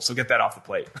school. So get that off the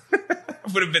plate.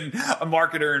 I would have been a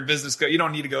marketer in business. You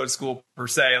don't need to go to school per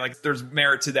se. Like there's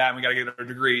merit to that. And we got to get our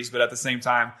degrees. But at the same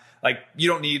time, like you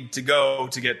don't need to go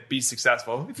to be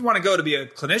successful. If you want to go to be a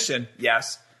clinician,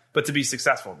 yes. But to be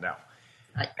successful, no.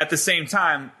 Right. At the same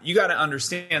time, you got to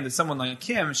understand that someone like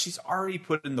Kim, she's already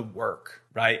put in the work,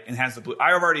 right? And has the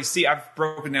I've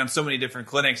broken down so many different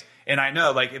clinics. And I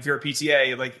know like if you're a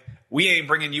PTA, like we ain't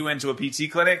bringing you into a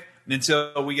PT clinic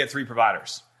until we get 3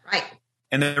 providers. Right.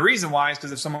 And the reason why is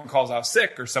because if someone calls out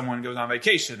sick or someone goes on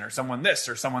vacation or someone this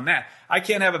or someone that, I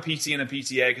can't have a PT and a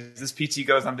PTA because this PT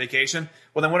goes on vacation.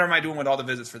 Well, then what am I doing with all the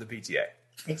visits for the PTA?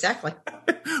 Exactly.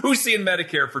 Who's seeing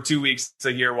Medicare for 2 weeks a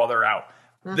year while they're out?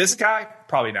 Mm-hmm. This guy?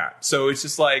 Probably not. So it's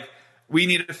just like we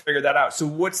need to figure that out. So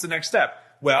what's the next step?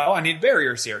 Well, I need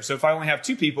barriers here. So if I only have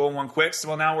 2 people and one quits,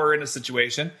 well, now we're in a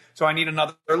situation. So I need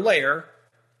another layer.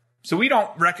 So we don't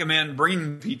recommend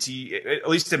bringing PT, at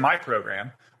least in my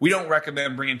program, we don't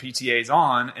recommend bringing PTAs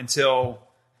on until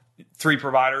 3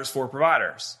 providers, 4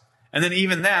 providers. And then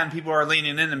even then, people are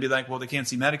leaning in and be like, well, they can't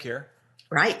see Medicare.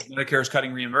 Right. Medicare is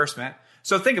cutting reimbursement.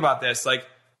 So think about this. Like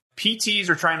PTs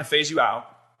are trying to phase you out,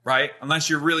 right? Unless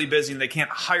you're really busy and they can't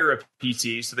hire a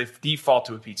PT, so they default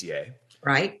to a PTA.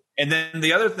 Right. And then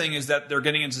the other thing is that they're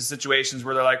getting into situations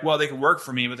where they're like, well, they could work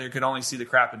for me, but they could only see the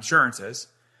crap insurances.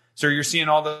 So you're seeing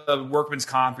all the workman's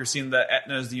comp, you're seeing the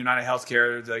Aetnas, the United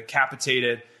Healthcare, the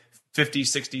capitated $50,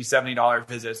 $60, $70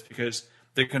 visits because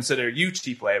they consider you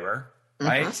cheap labor,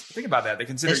 right? Mm-hmm. Think about that. They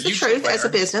consider you cheap labor. It's the truth as a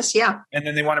business, yeah. And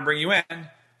then they want to bring you in.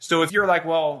 So if you're like,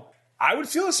 well, I would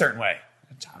feel a certain way.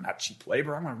 I'm not cheap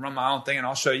labor. I'm going to run my own thing and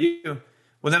I'll show you.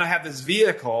 Well, then I have this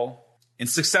vehicle and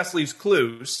success leaves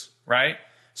clues, right?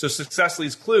 So success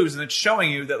leaves clues and it's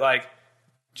showing you that like,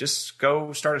 just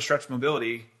go start a stretch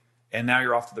mobility and now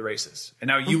you're off to the races. And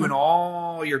now you and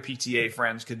all your PTA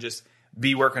friends could just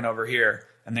be working over here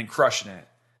and then crushing it.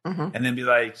 Mm-hmm. And then be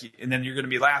like, and then you're going to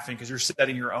be laughing because you're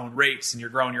setting your own rates and you're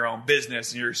growing your own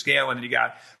business and you're scaling and you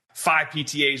got 5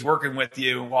 PTAs working with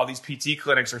you while these PT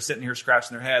clinics are sitting here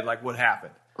scratching their head. Like what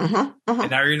happened? Mm-hmm. Mm-hmm.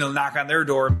 And now you're going to knock on their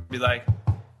door and be like,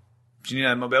 do you need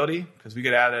that mobility? Because we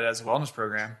could add it as a wellness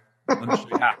program. Let me show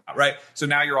you how, right? So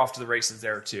now you're off to the races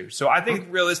there too. So I think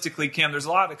realistically, Kim, there's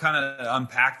a lot to kind of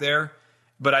unpack there,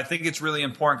 but I think it's really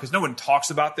important because no one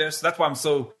talks about this. That's why I'm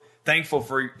so thankful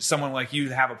for someone like you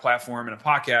to have a platform and a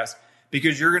podcast,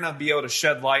 because you're going to be able to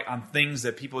shed light on things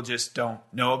that people just don't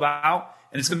know about.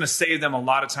 And it's going to save them a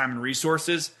lot of time and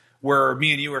resources, where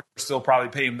me and you are still probably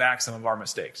paying back some of our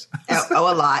mistakes.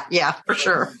 Oh, a lot. Yeah, for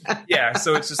sure. Yeah.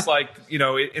 So it's just like,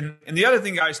 and the other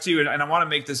thing, guys, too, and I want to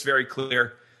make this very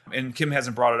clear, and Kim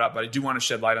hasn't brought it up, but I do want to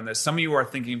shed light on this. Some of you are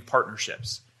thinking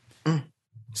partnerships.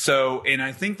 So, and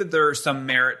I think that there's some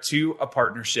merit to a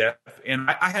partnership. And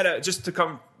I had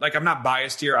I'm not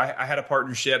biased here. I had a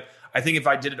partnership. I think if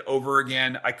I did it over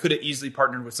again, I could have easily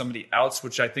partnered with somebody else,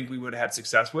 which I think we would have had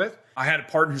success with. I had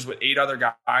partners with 8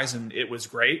 other guys, and it was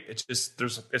great. It's just,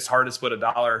 it's hard to split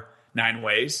 $1 9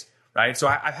 ways, right? So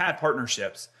I've had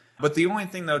partnerships. But the only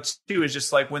thing, though, too, is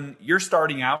just like when you're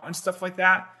starting out and stuff like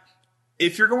that,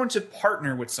 if you're going to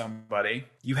partner with somebody,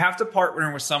 you have to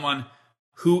partner with someone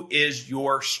who is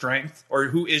your strength or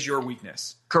who is your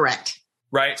weakness. Correct.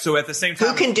 Right? So at the same time,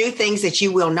 who can do things that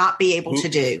you will not be able to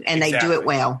do, and exactly. They do it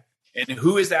well. And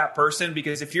who is that person?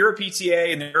 Because if you're a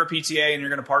PTA and they're a PTA and you're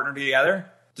going to partner together,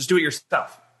 just do it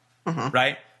yourself,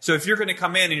 right? So if you're going to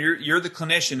come in and you're the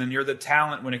clinician and you're the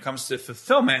talent when it comes to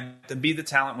fulfillment, then be the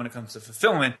talent when it comes to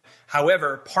fulfillment.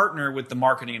 However, partner with the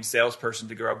marketing and salesperson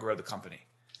to grow the company.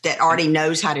 That already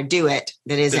knows how to do it,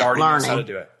 that isn't learning. Knows how to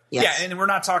do it. Yes. Yeah, and we're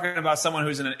not talking about someone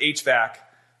who's in an HVAC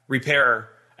repairer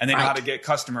and they know how to get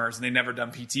customers and they've never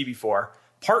done PT before.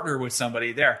 Partner with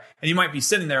somebody there. And you might be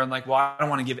sitting there and like, well, I don't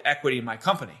want to give equity in my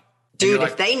company. Dude,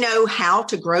 if they know how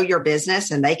to grow your business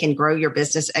and they can grow your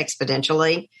business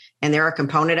exponentially and they're a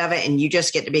component of it and you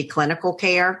just get to be clinical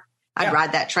care, I'd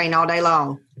ride that train all day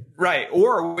long. Right.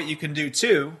 Or what you can do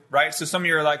too, right? So some of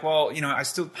you are like, well, I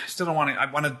still don't want to,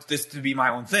 I wanted this to be my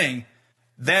own thing.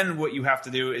 Then what you have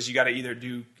to do is you got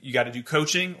to do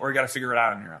coaching or you got to figure it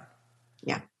out on your own.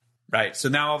 Yeah. Right. So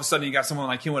now all of a sudden you got someone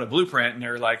like you with a blueprint and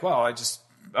they're like, well,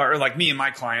 or like me and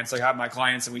my clients, like I have my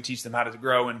clients and we teach them how to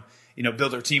grow and,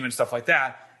 build their team and stuff like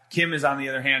that. Kim is on the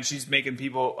other hand, she's making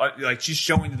people she's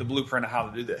showing you the blueprint of how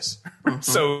to do this.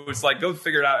 So it's like, go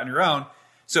figure it out on your own.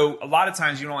 So a lot of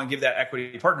times you don't want to give that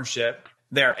equity partnership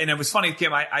there. And it was funny,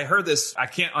 Kim, I heard this, I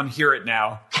can't unhear it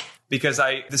now because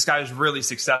this guy is really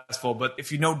successful. But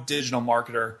if you know digital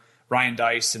marketer, Ryan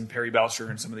Dice and Perry Belcher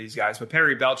and some of these guys, but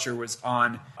Perry Belcher was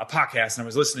on a podcast and I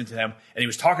was listening to him and he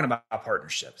was talking about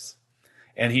partnerships.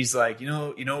 And he's like,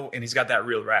 and he's got that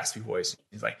real raspy voice.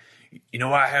 He's like,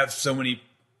 I have so many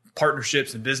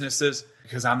partnerships and businesses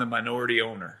because I'm the minority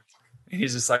owner. And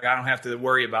he's just like, I don't have to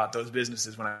worry about those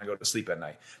businesses when I go to sleep at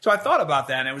night. So I thought about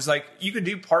that and it was like, you could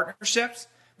do partnerships,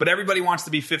 but everybody wants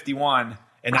to be 51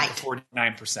 and not the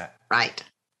 49%.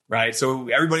 Right. So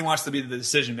everybody wants to be the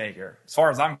decision maker. As far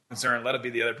as I'm concerned, let it be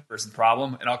the other person's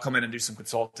problem and I'll come in and do some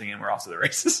consulting and we're off to the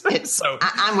races. So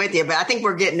I'm with you, but I think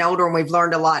we're getting older and we've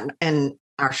learned a lot and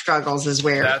our struggles is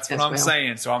where that's what I'm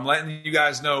saying. So I'm letting you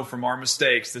guys know from our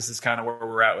mistakes, this is kind of where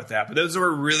we're at with that. But those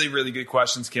were really, really good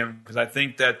questions, Kim, because I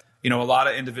think that, a lot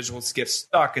of individuals get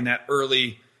stuck in that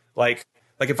early, like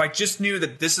if I just knew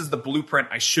that this is the blueprint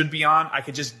I should be on, I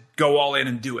could just go all in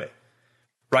and do it.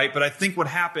 Right. But I think what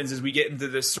happens is we get into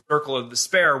this circle of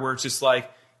despair where it's just like,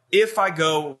 if I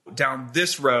go down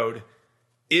this road,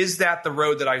 is that the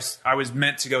road that I was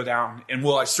meant to go down? And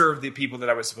will I serve the people that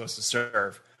I was supposed to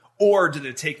serve? Or did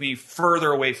it take me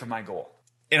further away from my goal?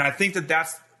 And I think that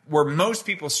that's where most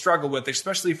people struggle with,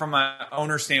 especially from an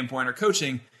owner standpoint or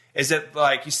coaching, is that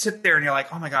like you sit there and you're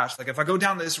like, oh my gosh, like if I go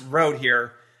down this road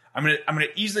here, I'm gonna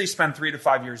easily spend 3 to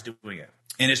 5 years doing it.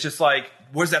 And it's just like,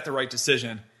 was that the right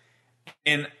decision?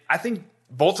 And I think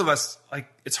both of us,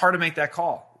 it's hard to make that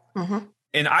call.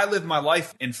 And I live my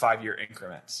life in 5-year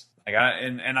increments.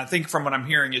 And I think from what I'm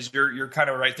hearing is you're kind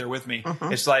of right there with me.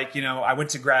 It's like, I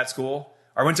went to grad school.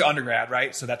 I went to undergrad,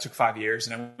 right? So that took 5 years.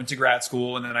 And I went to grad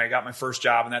school and then I got my first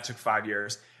job and that took 5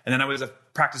 years. And then I was a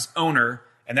practice owner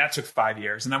and that took 5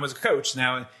 years. And I was a coach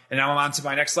now, and now I'm on to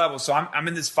my next level. So I'm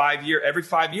in this 5 year, every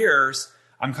 5 years,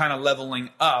 I'm kind of leveling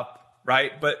up,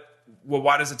 right? But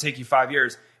why does it take you 5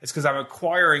 years? It's because I'm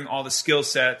acquiring all the skill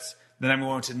sets that I'm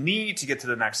going to need to get to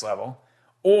the next level,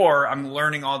 or I'm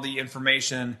learning all the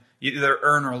information, either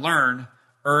earn or learn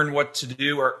what to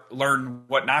do or learn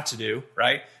what not to do,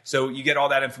 right? So you get all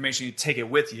that information, you take it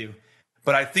with you.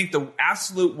 But I think the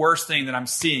absolute worst thing that I'm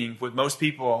seeing with most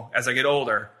people as I get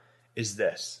older is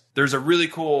this. There's a really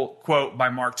cool quote by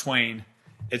Mark Twain.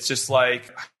 It's just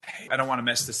like, I don't want to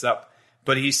mess this up,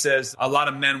 but he says, a lot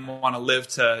of men want to live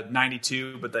to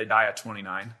 92, but they die at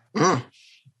 29. And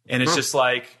it's just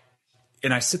like,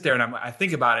 and I sit there and I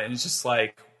think about it and it's just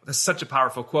like, that's such a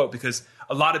powerful quote, because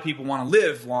a lot of people want to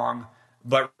live long,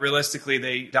 but realistically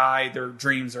they die, their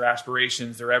dreams, their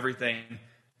aspirations, their everything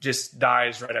just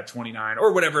dies right at 29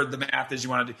 or whatever the math is you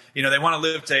want to do. They want to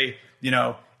live to,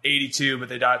 82, but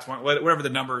they die at 20, whatever the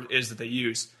number is that they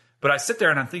use. But I sit there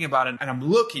and I'm thinking about it, and I'm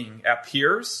looking at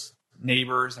peers,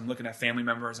 neighbors, I'm looking at family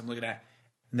members, and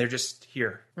they're just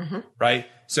here, right?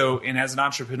 So, and as an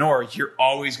entrepreneur, you're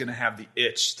always going to have the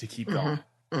itch to keep going.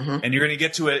 And you're going to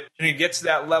get to it, and you get to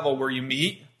that level where you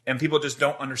meet and people just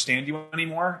don't understand you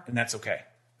anymore, and that's okay.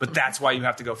 But that's why you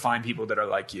have to go find people that are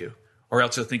like you, or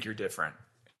else you'll think you're different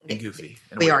and goofy.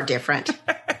 And we are different.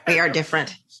 We are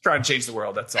different. Just try and change the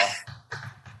world, that's all.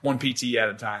 One PT at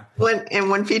a time. One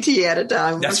PT at a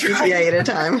time. That's one right. PTA at a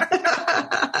time.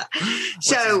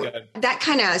 So that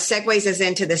kind of segues us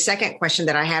into the second question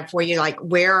that I have for you. Like,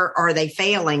 where are they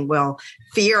failing? Well,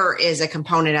 fear is a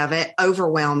component of it.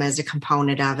 Overwhelm is a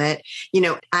component of it.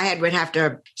 Would have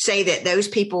to say that those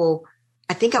people,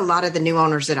 I think a lot of the new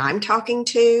owners that I'm talking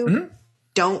to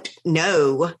don't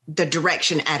know the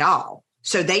direction at all.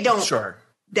 So they don't,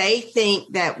 they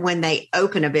think that when they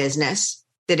open a business,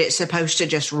 that it's supposed to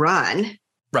just run.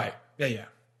 Right. Yeah.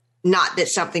 Not that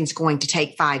something's going to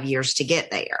take 5 years to get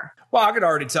there. Well, I could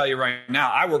already tell you right now,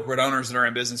 I work with owners that are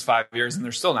in business 5 years and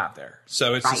they're still not there.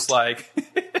 So it's just like,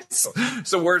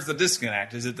 so where's the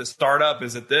disconnect? Is it the startup?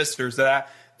 Is it this or is that?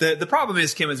 The problem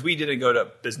is, Kim, is we didn't go to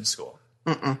business school.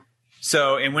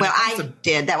 So, and when I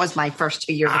did. That was my first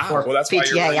 2 years before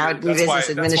PTA. I would do business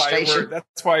administration.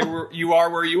 That's why you are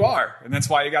where you are. And that's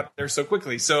why you got there so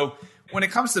quickly. So when it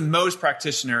comes to most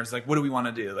practitioners, like, what do we want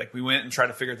to do? Like, we went and tried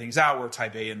to figure things out. We're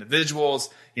type A individuals.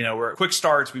 We're quick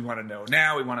starts. We want to know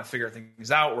now. We want to figure things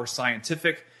out. We're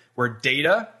scientific. We're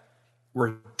data.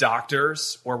 We're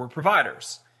doctors, or we're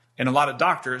providers. And a lot of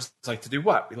doctors like to do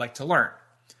what? We like to learn.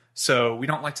 So we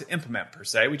don't like to implement per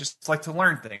se. We just like to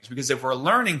learn things, because if we're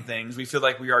learning things, we feel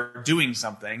like we are doing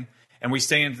something, and we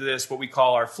stay into this, what we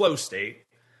call our flow state,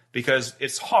 because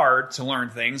it's hard to learn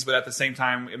things, but at the same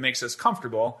time, it makes us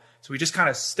comfortable. So we just kind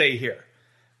of stay here.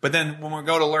 But then when we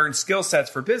go to learn skill sets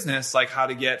for business, like how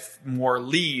to get more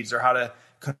leads, or how to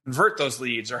convert those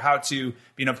leads, or how to,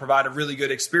 provide a really good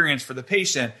experience for the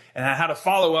patient, and how to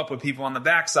follow up with people on the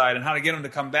backside, and how to get them to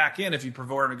come back in if you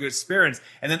provide a good experience.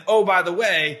 And then, oh, by the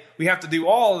way, we have to do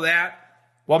all of that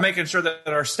while making sure that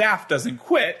our staff doesn't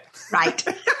quit. Right.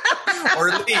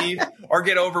 Or leave or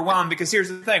get overwhelmed. Because here's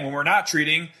the thing, when we're not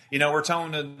treating, we're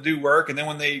telling them to do work, and then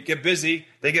when they get busy,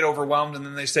 they get overwhelmed, and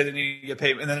then they say they need to get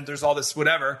paid, and then there's all this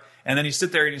whatever, and then you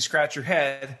sit there and you scratch your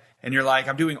head and you're like,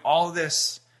 I'm doing all of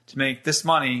this to make this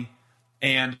money,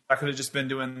 and I could have just been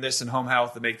doing this in home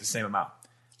health to make the same amount.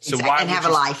 So exactly. why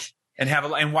and have a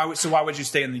life. Why would you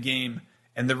stay in the game?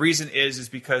 And the reason is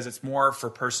because it's more for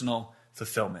personal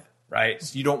fulfillment, right?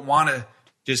 So you don't want to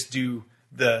just do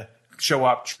the show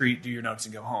up, treat, do your notes,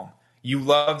 and go home. You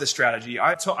love the strategy.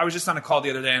 I was just on a call the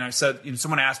other day, and I said,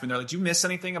 someone asked me, they're like, do you miss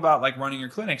anything about like running your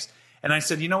clinics? And I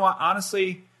said, you know what?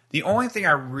 Honestly, the only thing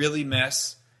I really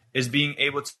miss is being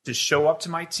able to show up to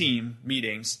my team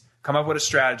meetings, come up with a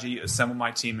strategy, assemble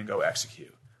my team, and go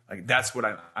execute. Like, that's what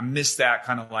I miss, that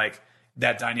kind of like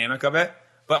that dynamic of it.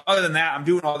 But other than that, I'm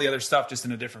doing all the other stuff just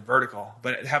in a different vertical.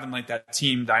 But having like that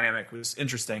team dynamic was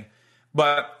interesting.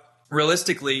 But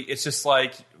realistically, it's just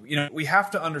like, we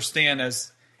have to understand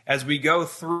as we go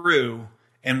through,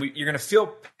 and you're going to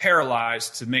feel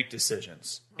paralyzed to make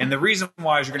decisions. And the reason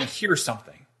why is you're going to hear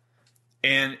something.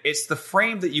 And it's the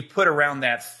frame that you put around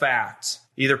that fact,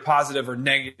 either positive or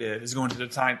negative, is going to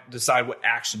decide what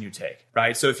action you take,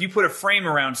 right? So if you put a frame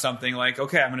around something like,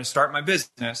 okay, I'm going to start my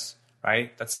business,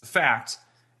 right? That's the fact.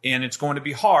 And it's going to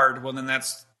be hard. Well, then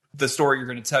that's the story you're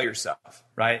going to tell yourself,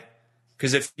 right?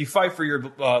 Because if you fight for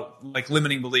your like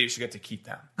limiting beliefs, you get to keep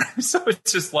them. So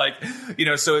it's just like,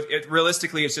 so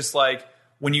realistically, it's just like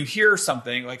when you hear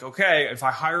something like, okay, if I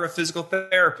hire a physical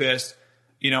therapist,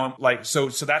 so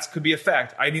that could be a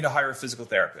fact. I need to hire a physical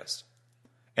therapist.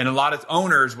 And a lot of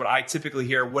owners, what I typically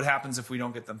hear, what happens if we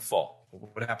don't get them full?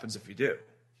 What happens if you do,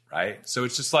 right? So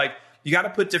it's just like, you got to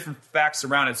put different facts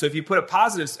around it. So if you put a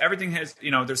positive, everything has,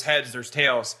 there's heads, there's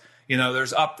tails,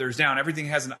 there's up, there's down. Everything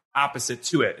has an opposite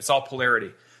to it. It's all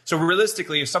polarity. So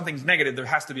realistically, if something's negative, there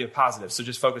has to be a positive. So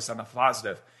just focus on the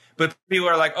positive. But people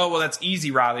are like, oh, well, that's easy,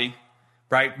 Robbie,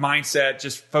 right? Mindset,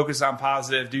 just focus on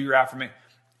positive, do your affirmation.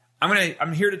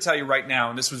 I'm here to tell you right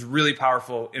now, and this was really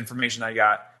powerful information I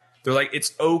got. They're like,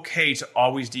 it's okay to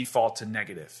always default to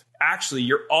negative. Actually,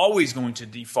 you're always going to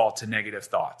default to negative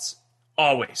thoughts.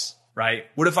 Always, right?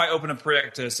 What if I open a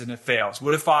practice and it fails?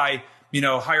 What if I,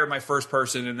 hire my first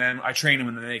person and then I train them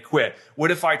and then they quit?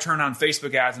 What if I turn on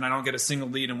Facebook ads and I don't get a single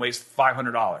lead and waste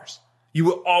 $500? You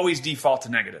will always default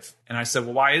to negative. And I said,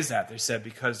 well, why is that? They said,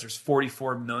 because there's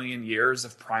 44 million years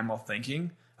of primal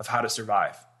thinking of how to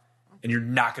survive. And you're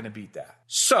not going to beat that.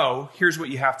 So here's what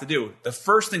you have to do. The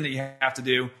first thing that you have to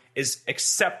do is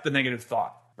accept the negative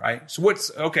thought, right? So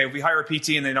if we hire a PT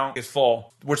and they don't get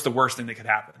full, what's the worst thing that could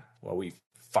happen? Well, we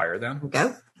fire them.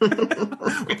 Go.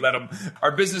 We let them,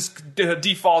 our business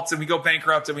defaults and we go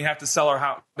bankrupt and we have to sell our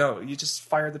house. No, you just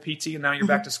fire the PT and now you're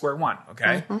back to square one.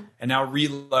 Okay. And now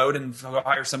reload and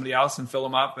hire somebody else and fill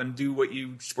them up and do what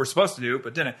you were supposed to do,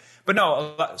 but didn't. But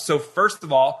no, so first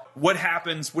of all, what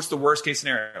happens? What's the worst case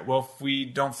scenario? Well, if we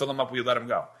don't fill them up, we let them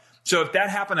go. So if that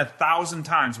happened 1,000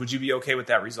 times, would you be okay with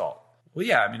that result? Well,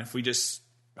 yeah. I mean, if we just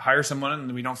hire someone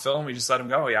and we don't fill them, we just let them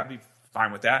go. Yeah, I'd be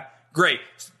fine with that. Great.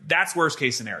 That's worst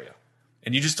case scenario.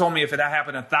 And you just told me if that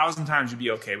happened 1,000 times, you'd be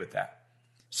okay with that.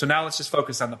 So now let's just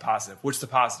focus on the positive. What's the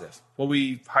positive? Well,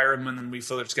 we hire them and then we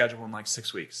fill their schedule in like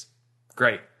 6 weeks.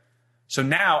 Great. So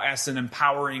now ask an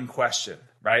empowering question,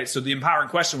 right? So the empowering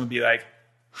question would be like,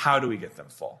 how do we get them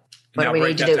full? What do we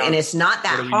need to do? And it's not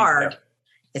that hard.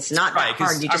 It's not that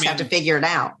hard. You just have to figure it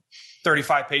out.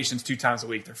 35 patients 2 times a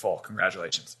week, they're full.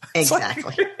 Congratulations.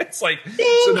 Exactly. It's like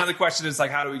so now the question is like,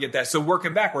 how do we get that? So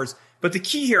working backwards. But the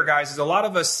key here, guys, is a lot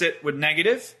of us sit with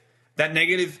negative. That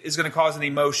negative is going to cause an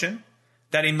emotion.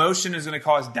 That emotion is going to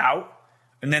cause doubt.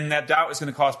 And then that doubt is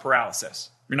going to cause paralysis.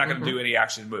 You're not going to do any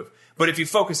action move. But if you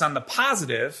focus on the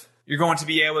positive, you're going to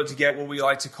be able to get what we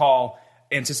like to call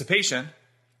anticipation.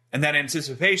 And that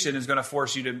anticipation is going to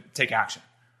force you to take action,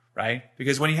 right?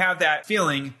 Because when you have that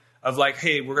feeling of like,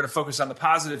 hey, we're going to focus on the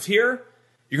positive here,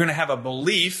 you're going to have a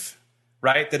belief,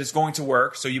 right, that it's going to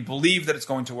work. So you believe that it's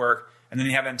going to work. And then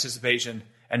you have anticipation,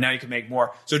 and now you can make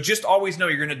more. So just always know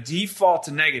you're going to default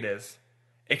to negative,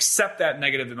 accept that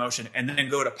negative emotion, and then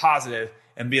go to positive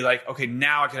and be like, okay,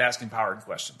 now I could ask empowering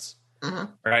questions.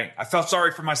 Right? I felt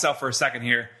sorry for myself for a second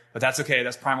here, but that's okay.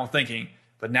 That's primal thinking.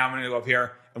 But now I'm going to go up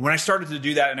here. And when I started to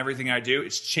do that in everything I do,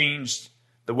 it's changed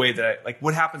the way that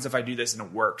what happens if I do this and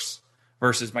it works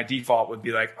versus my default would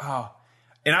be like, oh.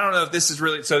 And I don't know if this is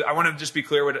really, so I want to just be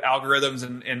clear with algorithms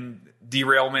and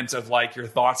derailment of like your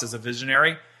thoughts as a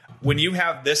visionary. When you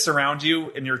have this around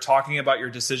you and you're talking about your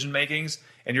decision makings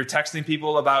and you're texting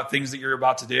people about things that you're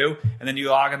about to do, and then you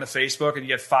log into Facebook and you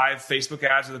get 5 Facebook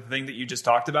ads of the thing that you just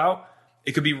talked about,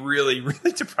 it could be really,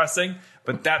 really depressing,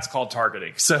 but that's called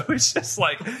targeting. So it's just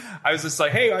like, I was just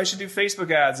like, hey, I should do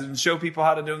Facebook ads and show people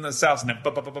how to do them themselves. And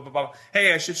then,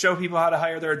 hey, I should show people how to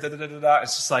hire their da-da-da-da-da.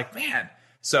 It's just like, man.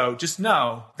 So just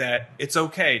know that it's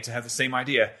okay to have the same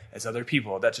idea as other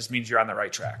people. That just means you're on the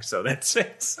right track. So that's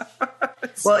it.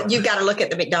 Well, you've got to look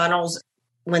at the McDonald's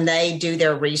when they do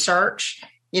their research,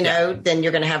 then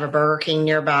you're going to have a Burger King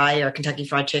nearby or Kentucky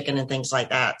Fried Chicken and things like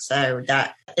that. So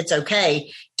that it's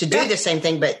okay to do the same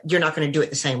thing, but you're not going to do it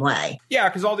the same way. Yeah,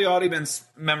 because all the audience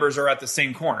members are at the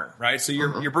same corner, right? So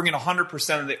you're bringing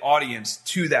 100% of the audience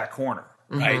to that corner,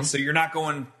 right? So you're not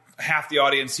going half the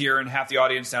audience here and half the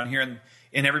audience down here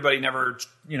and everybody never,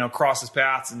 crosses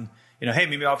paths and, hey,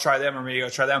 maybe I'll try them or maybe I'll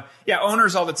try them. Yeah,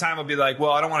 owners all the time will be like,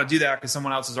 well, I don't want to do that because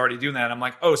someone else is already doing that. And I'm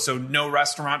like, oh, so no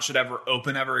restaurant should ever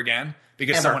open ever again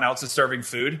because someone else is serving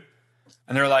food?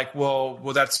 And they're like, well,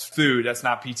 that's food. That's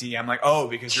not PT. I'm like, oh,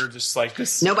 because you're just like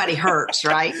this. Nobody hurts,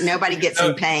 right? Nobody gets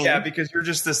in pain. Yeah, because you're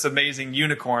just this amazing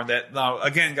unicorn that,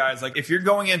 again, guys, like if you're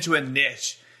going into a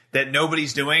niche that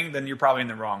nobody's doing, then you're probably in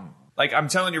the wrong. Like I'm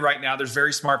telling you right now, there's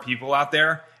very smart people out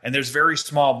there and there's very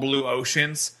small blue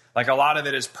oceans. Like a lot of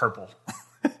it is purple.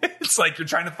 It's like you're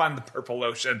trying to find the purple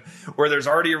ocean where there's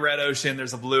already a red ocean,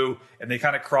 there's a blue, and they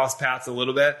kind of cross paths a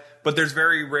little bit. But there's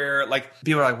very rare, like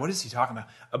people are like, what is he talking about?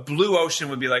 A blue ocean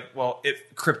would be like, well,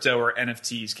 if crypto or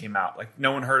NFTs came out. Like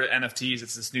no one heard of NFTs.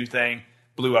 It's this new thing,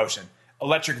 blue ocean.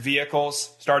 Electric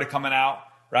vehicles started coming out,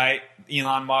 right?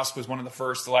 Elon Musk was one of the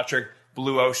first electric,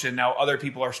 blue ocean. Now other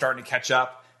people are starting to catch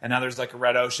up. And now there's like a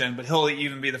red ocean, but he'll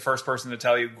even be the first person to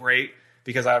tell you, great,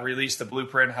 because I released the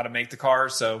blueprint how to make the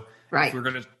cars. So if we're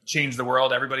going to change the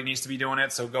world, everybody needs to be doing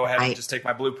it. So go ahead and just take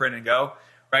my blueprint and go.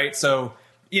 Right. So,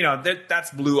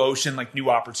 that's blue ocean, like new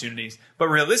opportunities. But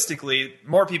realistically,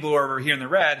 more people are over here in the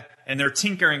red and they're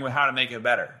tinkering with how to make it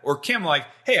better. Or Kim, like,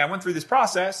 hey, I went through this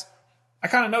process. I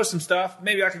kind of know some stuff.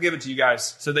 Maybe I could give it to you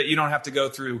guys so that you don't have to go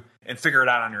through and figure it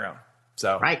out on your own.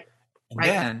 So,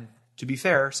 then, to be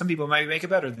fair, some people might make it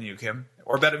better than you, Kim,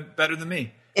 or better than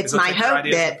me. It's my hope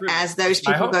that as those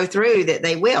people go through that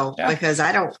they will, because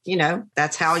I don't,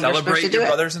 that's how you're supposed to do it. Celebrate your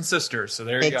brothers and sisters. So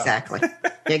there you go.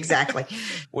 Exactly.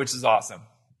 Which is awesome.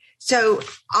 So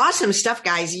awesome stuff,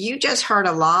 guys. You just heard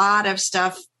a lot of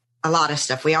stuff A lot of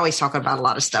stuff. We always talk about a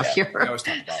lot of stuff here. We always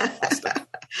talk about a lot of stuff.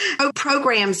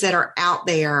 Programs that are out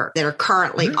there that are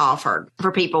currently offered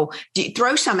for people.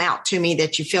 Throw some out to me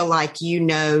that you feel like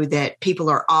that people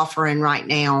are offering right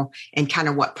now and kind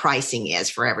of what pricing is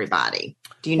for everybody.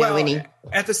 Do you know any?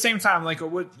 At the same time,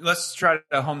 let's try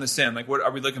to hone this in. What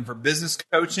are we looking for? Business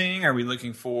coaching? Are we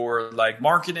looking for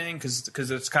marketing?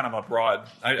 Because it's kind of a broad.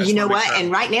 You know what?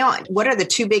 And right now, what are the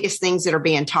two biggest things that are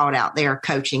being taught out there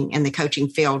coaching in the coaching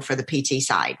field for the PT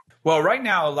side? Well, right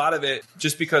now, a lot of it,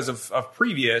 just because of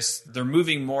previous, they're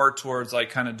moving more towards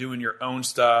kind of doing your own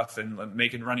stuff and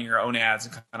running your own ads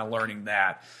and kind of learning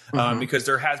that. Because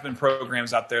there has been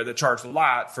programs out there that charge a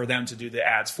lot for them to do the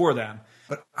ads for them.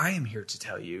 But I am here to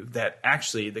tell you that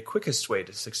actually the quickest way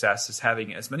to success is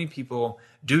having as many people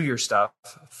do your stuff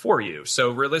for you.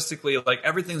 So realistically,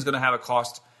 everything's going to have a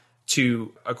cost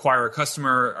to acquire a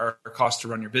customer or a cost to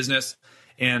run your business.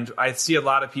 And I see a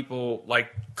lot of people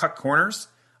cut corners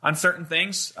on certain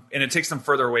things, and it takes them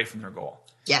further away from their goal.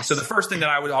 Yes. So the first thing that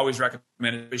I would always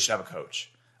recommend is you should have a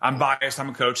coach. I'm biased. I'm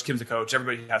a coach. Kim's a coach.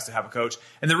 Everybody has to have a coach.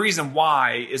 And the reason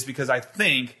why is because I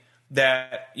think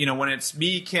that, when it's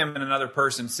me, Kim, and another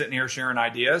person sitting here sharing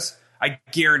ideas, I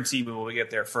guarantee we will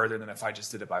get there further than if I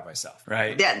just did it by myself,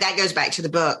 right? That goes back to the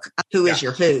book, Who is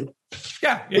Your Who?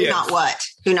 Yeah. Who, not what.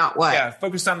 Who, not what. Yeah,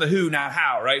 focused on the who, not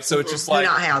how, right? So it's just who,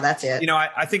 not how, that's it.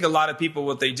 I think a lot of people,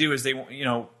 what they do is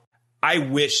I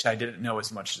wish I didn't know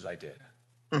as much as I did.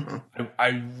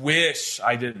 I wish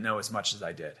I didn't know as much as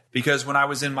I did. Because when I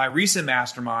was in my recent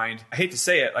mastermind, I hate to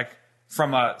say it,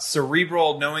 from a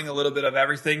cerebral knowing a little bit of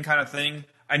everything kind of thing,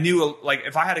 I knew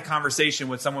if I had a conversation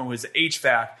with someone who was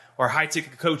HVAC or high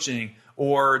ticket coaching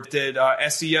or did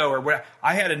SEO or whatever,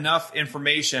 I had enough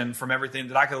information from everything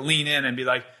that I could lean in and be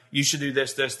like, you should do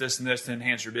this, this, this, and this to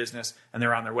enhance your business. And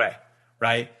they're on their way,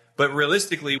 right? But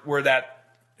realistically, where that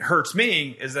hurts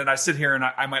me is that I sit here and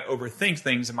I might overthink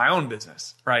things in my own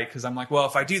business, right? Because I'm well,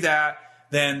 if I do that,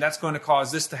 then that's going to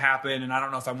cause this to happen. And I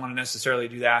don't know if I want to necessarily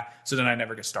do that. So then I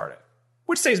never get started,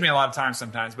 which saves me a lot of time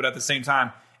sometimes. But at the same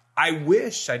time, I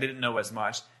wish I didn't know as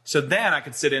much. So then I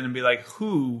could sit in and be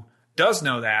who does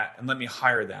know that? And let me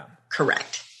hire them.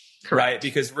 Correct. Right?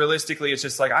 Because realistically, it's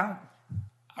just I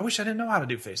wish I didn't know how to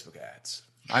do Facebook ads.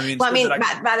 By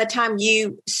the time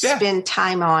you spend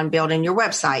time on building your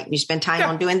website and you spend time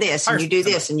on doing this and you do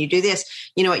this and you do this,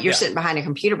 you know what, you're sitting behind a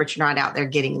computer, but you're not out there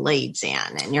getting leads in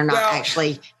and you're not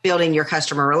actually building your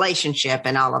customer relationship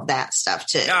and all of that stuff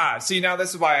too. See, now this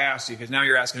is why I asked you, because now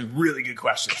you're asking really good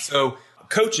questions. So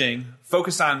coaching,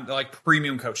 focus on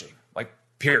premium coaching,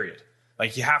 period.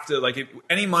 You have to,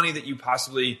 any money that you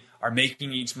possibly are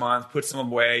making each month, put some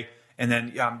away. And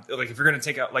then if you're going to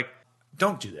take out,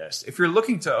 don't do this. If you're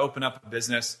looking to open up a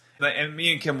business, and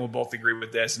me and Kim will both agree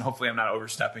with this, and hopefully I'm not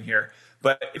overstepping here,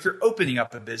 but if you're opening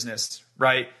up a business,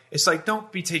 right, it's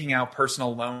don't be taking out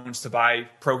personal loans to buy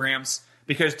programs,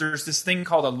 because there's this thing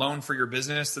called a loan for your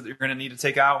business that you're going to need to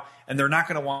take out, and they're not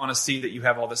going to want to see that you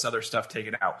have all this other stuff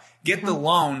taken out. Get the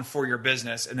loan for your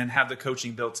business and then have the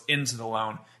coaching built into the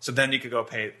loan, so then you could go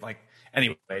pay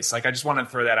anyways. I just wanted to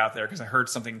throw that out there because I heard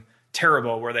something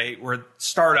terrible where they were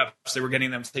startups. They were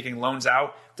getting them taking loans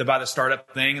out to buy the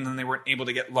startup thing. And then they weren't able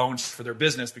to get loans for their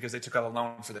business because they took out a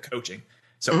loan for the coaching.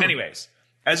 So anyways,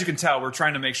 as you can tell, we're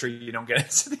trying to make sure you don't get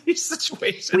into these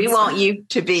situations. We want you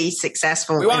to be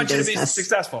successful. We want you to be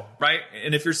successful, right?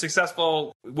 And if you're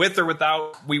successful with or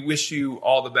without, we wish you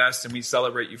all the best and we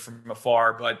celebrate you from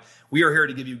afar. But we are here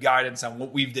to give you guidance on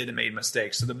what we've did and made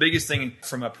mistakes. So the biggest thing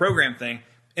from a program thing,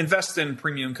 invest in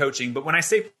premium coaching. But when I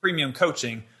say premium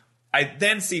coaching, I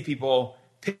then see people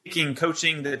picking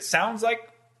coaching that sounds like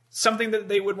something that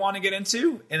they would want to get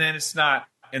into, and then it's not,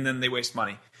 and then they waste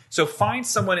money. So find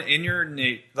someone in your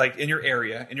in your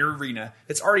area, in your arena,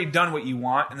 that's already done what you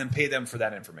want, and then pay them for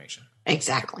that information.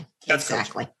 Exactly. That's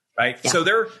exactly. Coaching, right? Yeah. So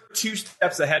they're 2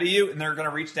 steps ahead of you, and they're going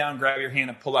to reach down, grab your hand,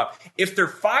 and pull up. If they're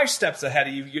 5 steps ahead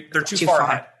of you, they're too far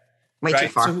ahead. Way too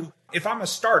far. So if I'm a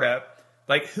startup,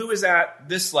 who is at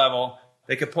this level?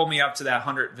 They could pull me up to that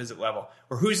 100 visit level,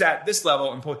 or who's at this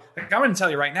level and pull. I'm going to tell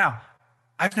you right now,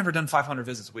 I've never done 500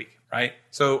 visits a week, right?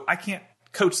 So I can't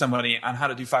coach somebody on how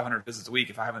to do 500 visits a week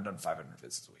if I haven't done 500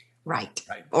 visits a week. Right.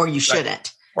 Or you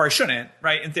shouldn't. Or I shouldn't,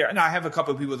 right? And now I have a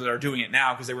couple of people that are doing it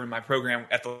now because they were in my program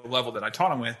at the level that I taught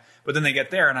them with. But then they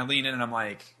get there and I lean in and I'm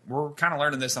like, we're kind of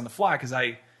learning this on the fly because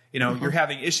you're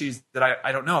having issues that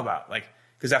I don't know about.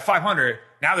 Because at 500,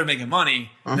 now they're making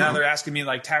money. Now they're asking me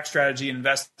tax strategy and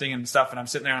investing and stuff. And I'm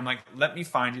sitting there and I'm like, let me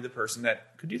find you the person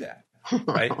that could do that.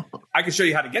 Right. I can show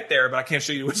you how to get there, but I can't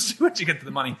show you what you get to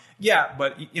the money. Yeah.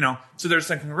 But so there's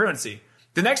some congruency.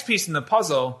 The next piece in the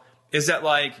puzzle is that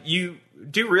like you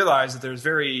do realize that there's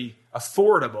very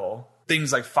affordable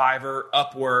things like Fiverr,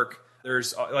 Upwork.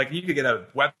 There's like you could get a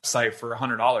website for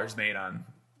 $100 made on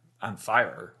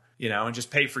Fiverr, and just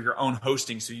pay for your own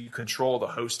hosting so you control the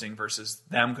hosting versus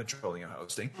them controlling your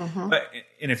hosting.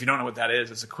 And if you don't know what that is,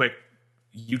 it's a quick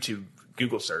YouTube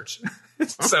Google search.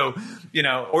 So,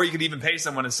 or you could even pay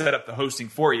someone to set up the hosting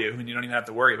for you and you don't even have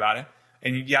to worry about it.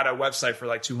 And you got a website for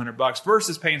like $200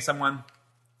 versus paying someone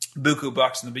buku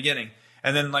bucks in the beginning.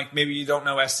 And then like maybe you don't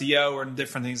know SEO or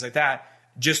different things like that.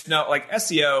 Just know like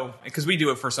SEO, because we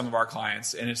do it for some of our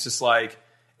clients, and it's just like,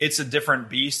 it's a different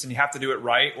beast and you have to do it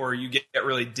right, or you get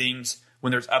really dinged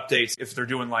when there's updates if they're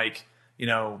doing like,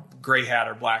 gray hat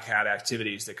or black hat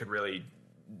activities that could really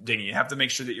ding you. You have to make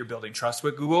sure that you're building trust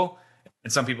with Google,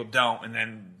 and some people don't. And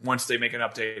then once they make an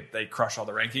update, they crush all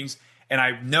the rankings. And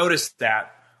I've noticed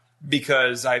that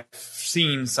because I've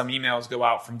seen some emails go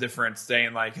out from different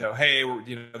saying like, oh, hey,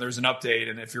 there's an update,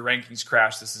 and if your rankings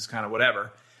crash, this is kind of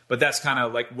whatever. But that's kind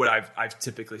of like what I've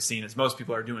typically seen is most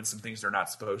people are doing some things they're not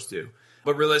supposed to.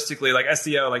 But realistically, like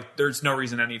SEO, like there's no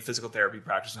reason any physical therapy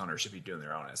practice owner should be doing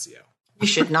their own SEO. You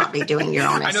should not be doing your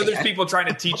own SEO. I know there's people trying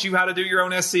to teach you how to do your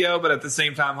own SEO, but at the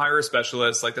same time, hire a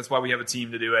specialist. Like that's why we have a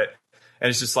team to do it. And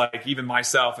it's just like, even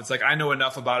myself, it's like I know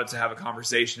enough about it to have a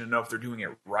conversation and know if they're doing it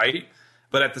right.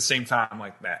 But at the same time,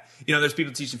 like that, there's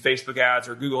people teaching Facebook ads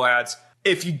or Google ads.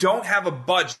 If you don't have a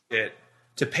budget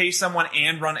to pay someone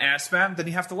and run ad spend, then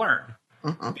you have to learn.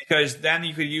 Because then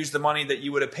you could use the money that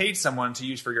you would have paid someone to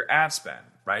use for your ad spend,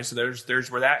 right? So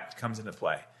there's where that comes into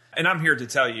play. And I'm here to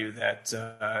tell you that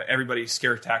everybody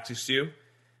scare tactics you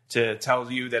to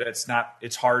tell you that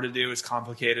it's hard to do, it's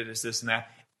complicated, it's this and that.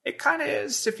 It kind of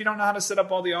is if you don't know how to set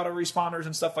up all the autoresponders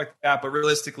and stuff like that. But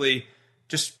realistically,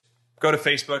 just go to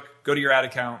Facebook, go to your ad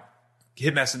account,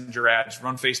 hit messenger ads,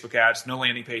 run Facebook ads, no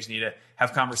landing page needed,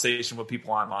 have conversation with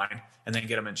people online, and then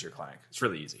get them into your clinic. It's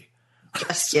really easy.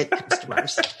 Just get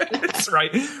customers. That's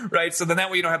right. So then that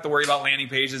way you don't have to worry about landing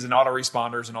pages and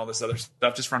autoresponders and all this other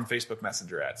stuff. Just run Facebook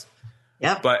Messenger ads.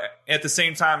 Yep. But at the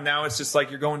same time, now it's just like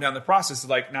you're going down the process of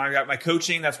like, now I got my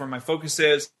coaching. That's where my focus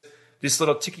is. This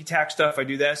little ticky-tack stuff, I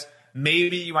do this.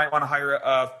 Maybe you might want to hire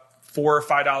a $4 or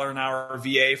 $5 an hour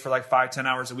VA for like 5-10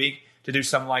 hours a week to do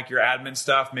some like your admin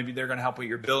stuff. Maybe they're going to help with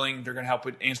your billing. They're going to help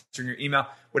with answering your email,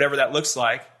 whatever that looks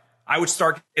like. I would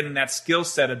start getting that skill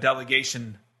set of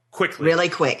delegation quickly. Really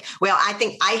quick. Well, I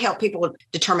think I help people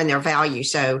determine their value.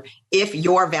 So if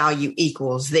your value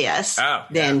equals this,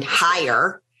 then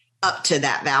hire up to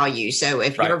that value. So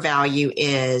if your value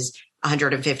is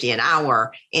 $150 an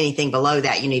hour, anything below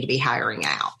that, you need to be hiring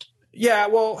out. Yeah,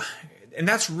 well, and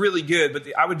that's really good. But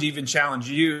I would even challenge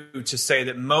you to say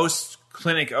that most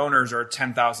clinic owners are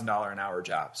 $10,000 an hour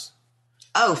jobs.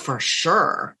 Oh, for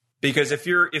sure. Because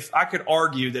if I could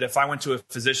argue that if I went to a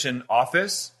physician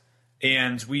office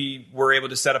and we were able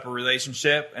to set up a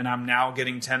relationship and I'm now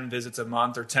getting 10 visits a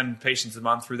month or 10 patients a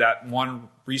month through that one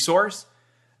resource,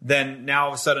 then now all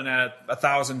of a sudden at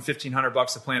 $1,000,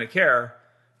 $1,500 a plan of care,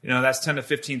 that's $10,000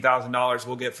 to $15,000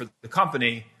 we'll get for the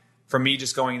company from me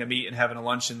just going to meet and having a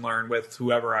lunch and learn with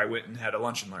whoever I went and had a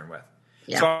lunch and learn with.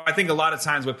 Yeah. So I think a lot of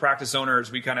times with practice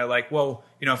owners, we kind of like, well,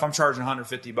 if I'm charging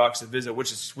 $150 a visit,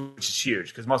 which is huge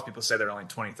because most people say they're only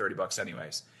 $20, $30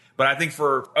 anyways. But I think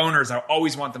for owners, I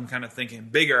always want them kind of thinking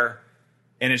bigger.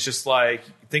 And it's just like,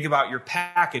 think about your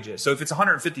packages. So if it's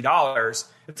 $150,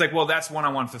 it's like, well, that's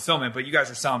one-on-one fulfillment, but you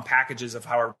guys are selling packages of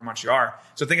however much you are.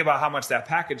 So think about how much that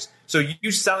package. So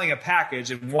you selling a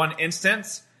package in one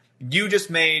instance, you just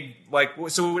made like,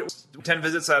 so 10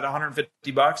 visits at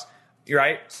 $150, you're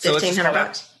right? So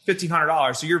 $1,500.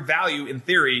 $1,500. So your value in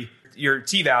theory, your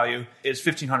T value is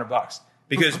 $1,500.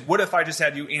 Because what if I just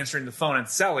had you answering the phone and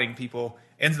selling people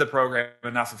into the program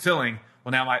and not fulfilling?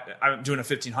 Well, now I'm doing a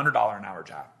 $1,500 an hour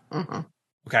job. Mm-hmm.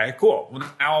 Okay, cool. Well,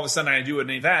 now all of a sudden I do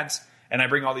an event and I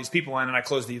bring all these people in and I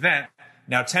close the event.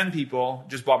 Now 10 people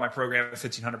just bought my program at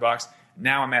 $1,500.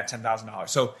 Now I'm at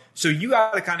 $10,000. So you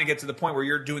got to kind of get to the point where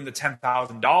you're doing the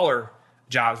 $10,000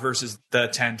 jobs versus the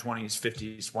 10, 20s,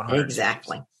 50s, 100s.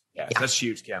 Exactly. Yeah, that's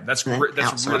huge, Cam. That's really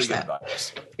good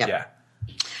advice. Yep.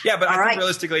 Yeah, but I think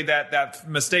realistically that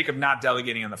mistake of not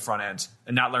delegating on the front end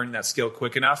and not learning that skill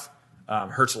quick enough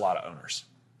hurts a lot of owners.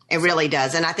 It really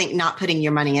does. And I think not putting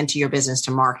your money into your business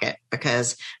to market,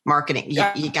 because marketing,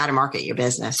 you got to market your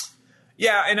business.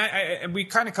 Yeah. And we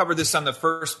kind of covered this on the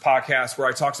first podcast where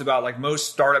I talked about like most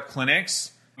startup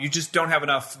clinics, you just don't have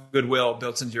enough goodwill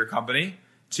built into your company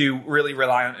to really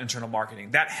rely on internal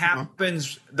marketing. That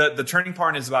happens. Mm-hmm. The turning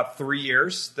point is about 3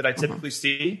 years that I typically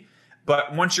see.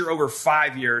 But once you're over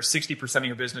 5 years, 60% of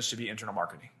your business should be internal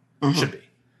marketing. Mm-hmm. Should be.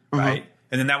 Right. Mm-hmm.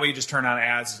 And then that way you just turn on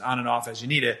ads on and off as you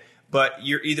need it. but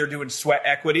you're either doing sweat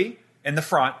equity in the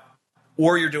front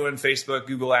or you're doing Facebook,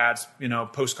 Google ads,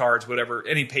 postcards, whatever,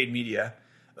 any paid media.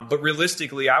 But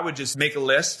realistically, I would just make a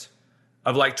list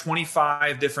of like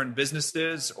 25 different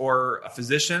businesses or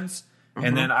physicians.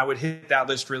 And then I would hit that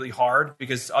list really hard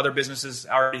because other businesses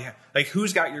already like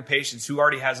who's got your patients, who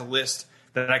already has a list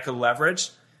that I could leverage.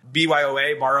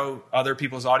 BYOA, borrow other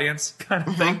people's audience kind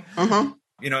of thing.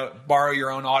 Borrow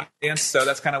your own audience. So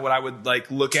that's kind of what I would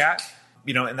like look at,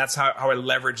 and that's how I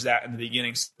leverage that in the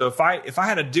beginning. So if I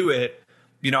had to do it,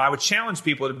 I would challenge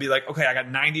people to be like, okay, I got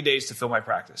 90 days to fill my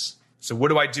practice. So what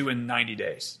do I do in 90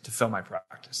 days to fill my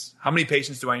practice? How many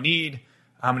patients do I need?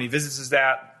 How many visits is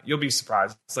that? You'll be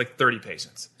surprised. It's like 30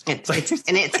 patients. It's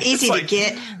easy to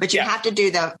get, but you have to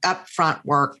do the upfront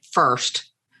work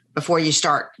first before you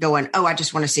start going, oh, I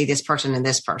just want to see this person and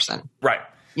this person. Right.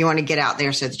 You want to get out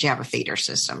there so that you have a feeder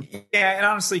system. Yeah. And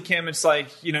honestly, Kim, it's like,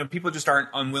 people just aren't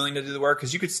unwilling to do the work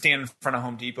because you could stand in front of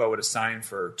Home Depot with a sign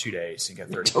for 2 days and get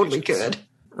 30 totally patients. Could.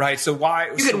 Right. So why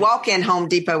you could walk in Home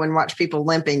Depot and watch people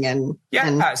limping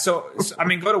So I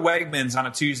mean, go to Wegmans on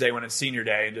a Tuesday when it's senior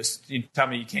day and just tell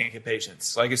me you can't get patients.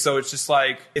 So it's just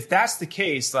like, if that's the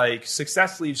case, like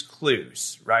success leaves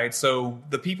clues, right? So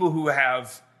the people who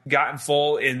have gotten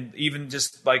full in even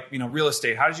just like, real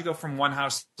estate, how did you go from one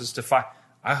house to 5?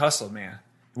 I hustled, man.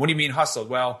 What do you mean hustled?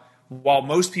 Well, while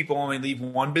most people only leave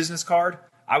one business card,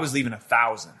 I was leaving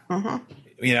 1,000.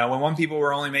 When people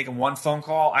were only making one phone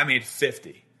call, I made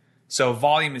 50. So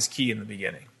volume is key in the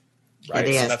beginning, right?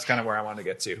 So that's kind of where I wanted to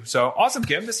get to. So awesome,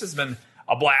 Kim. This has been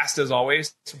a blast as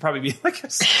always. It'll probably be like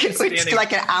it's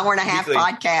like an hour and a half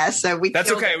podcast. So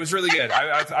that's okay. It was really good.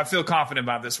 I feel confident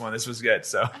about this one. This was good.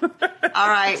 So all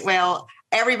right. Well,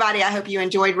 everybody, I hope you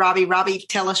enjoyed Robbie. Robbie,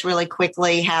 tell us really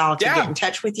quickly how to get in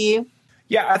touch with you.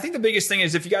 Yeah, I think the biggest thing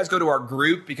is if you guys go to our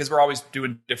group, because we're always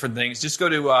doing different things, just go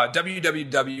to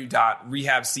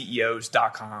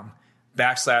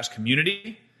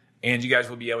www.rehabceos.com/community. And you guys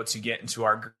will be able to get into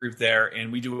our group there.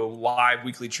 And we do a live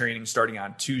weekly training starting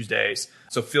on Tuesdays.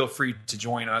 So feel free to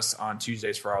join us on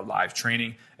Tuesdays for our live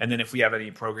training. And then if we have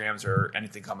any programs or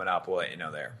anything coming up, we'll let you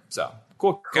know there. So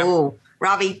cool. Cool.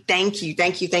 Robbie, thank you.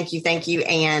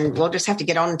 And we'll just have to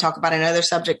get on and talk about another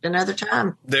subject another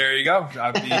time. There you go.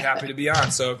 I'd be happy to be on.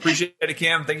 So appreciate it,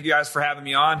 Kim. Thank you guys for having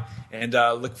me on. And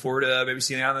look forward to maybe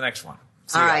seeing you on the next one.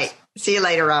 All right. See you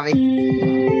later,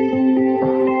 Robbie.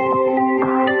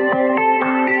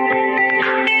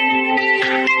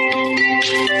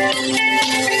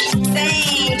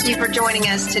 Thank you for joining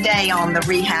us today on the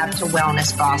Rehab to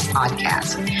Wellness Boss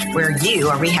podcast, where you,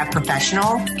 a rehab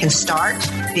professional, can start,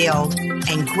 build,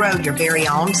 and grow your very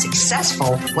own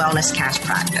successful wellness cash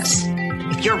practice.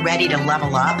 If you're ready to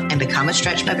level up and become a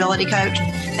stretch mobility coach,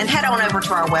 then head on over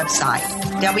to our website,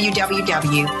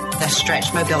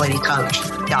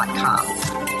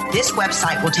 www.thestretchmobilitycoach.com. This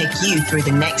website will take you through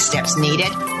the next steps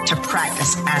needed to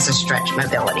practice as a stretch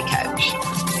mobility coach.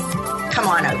 Come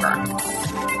on over.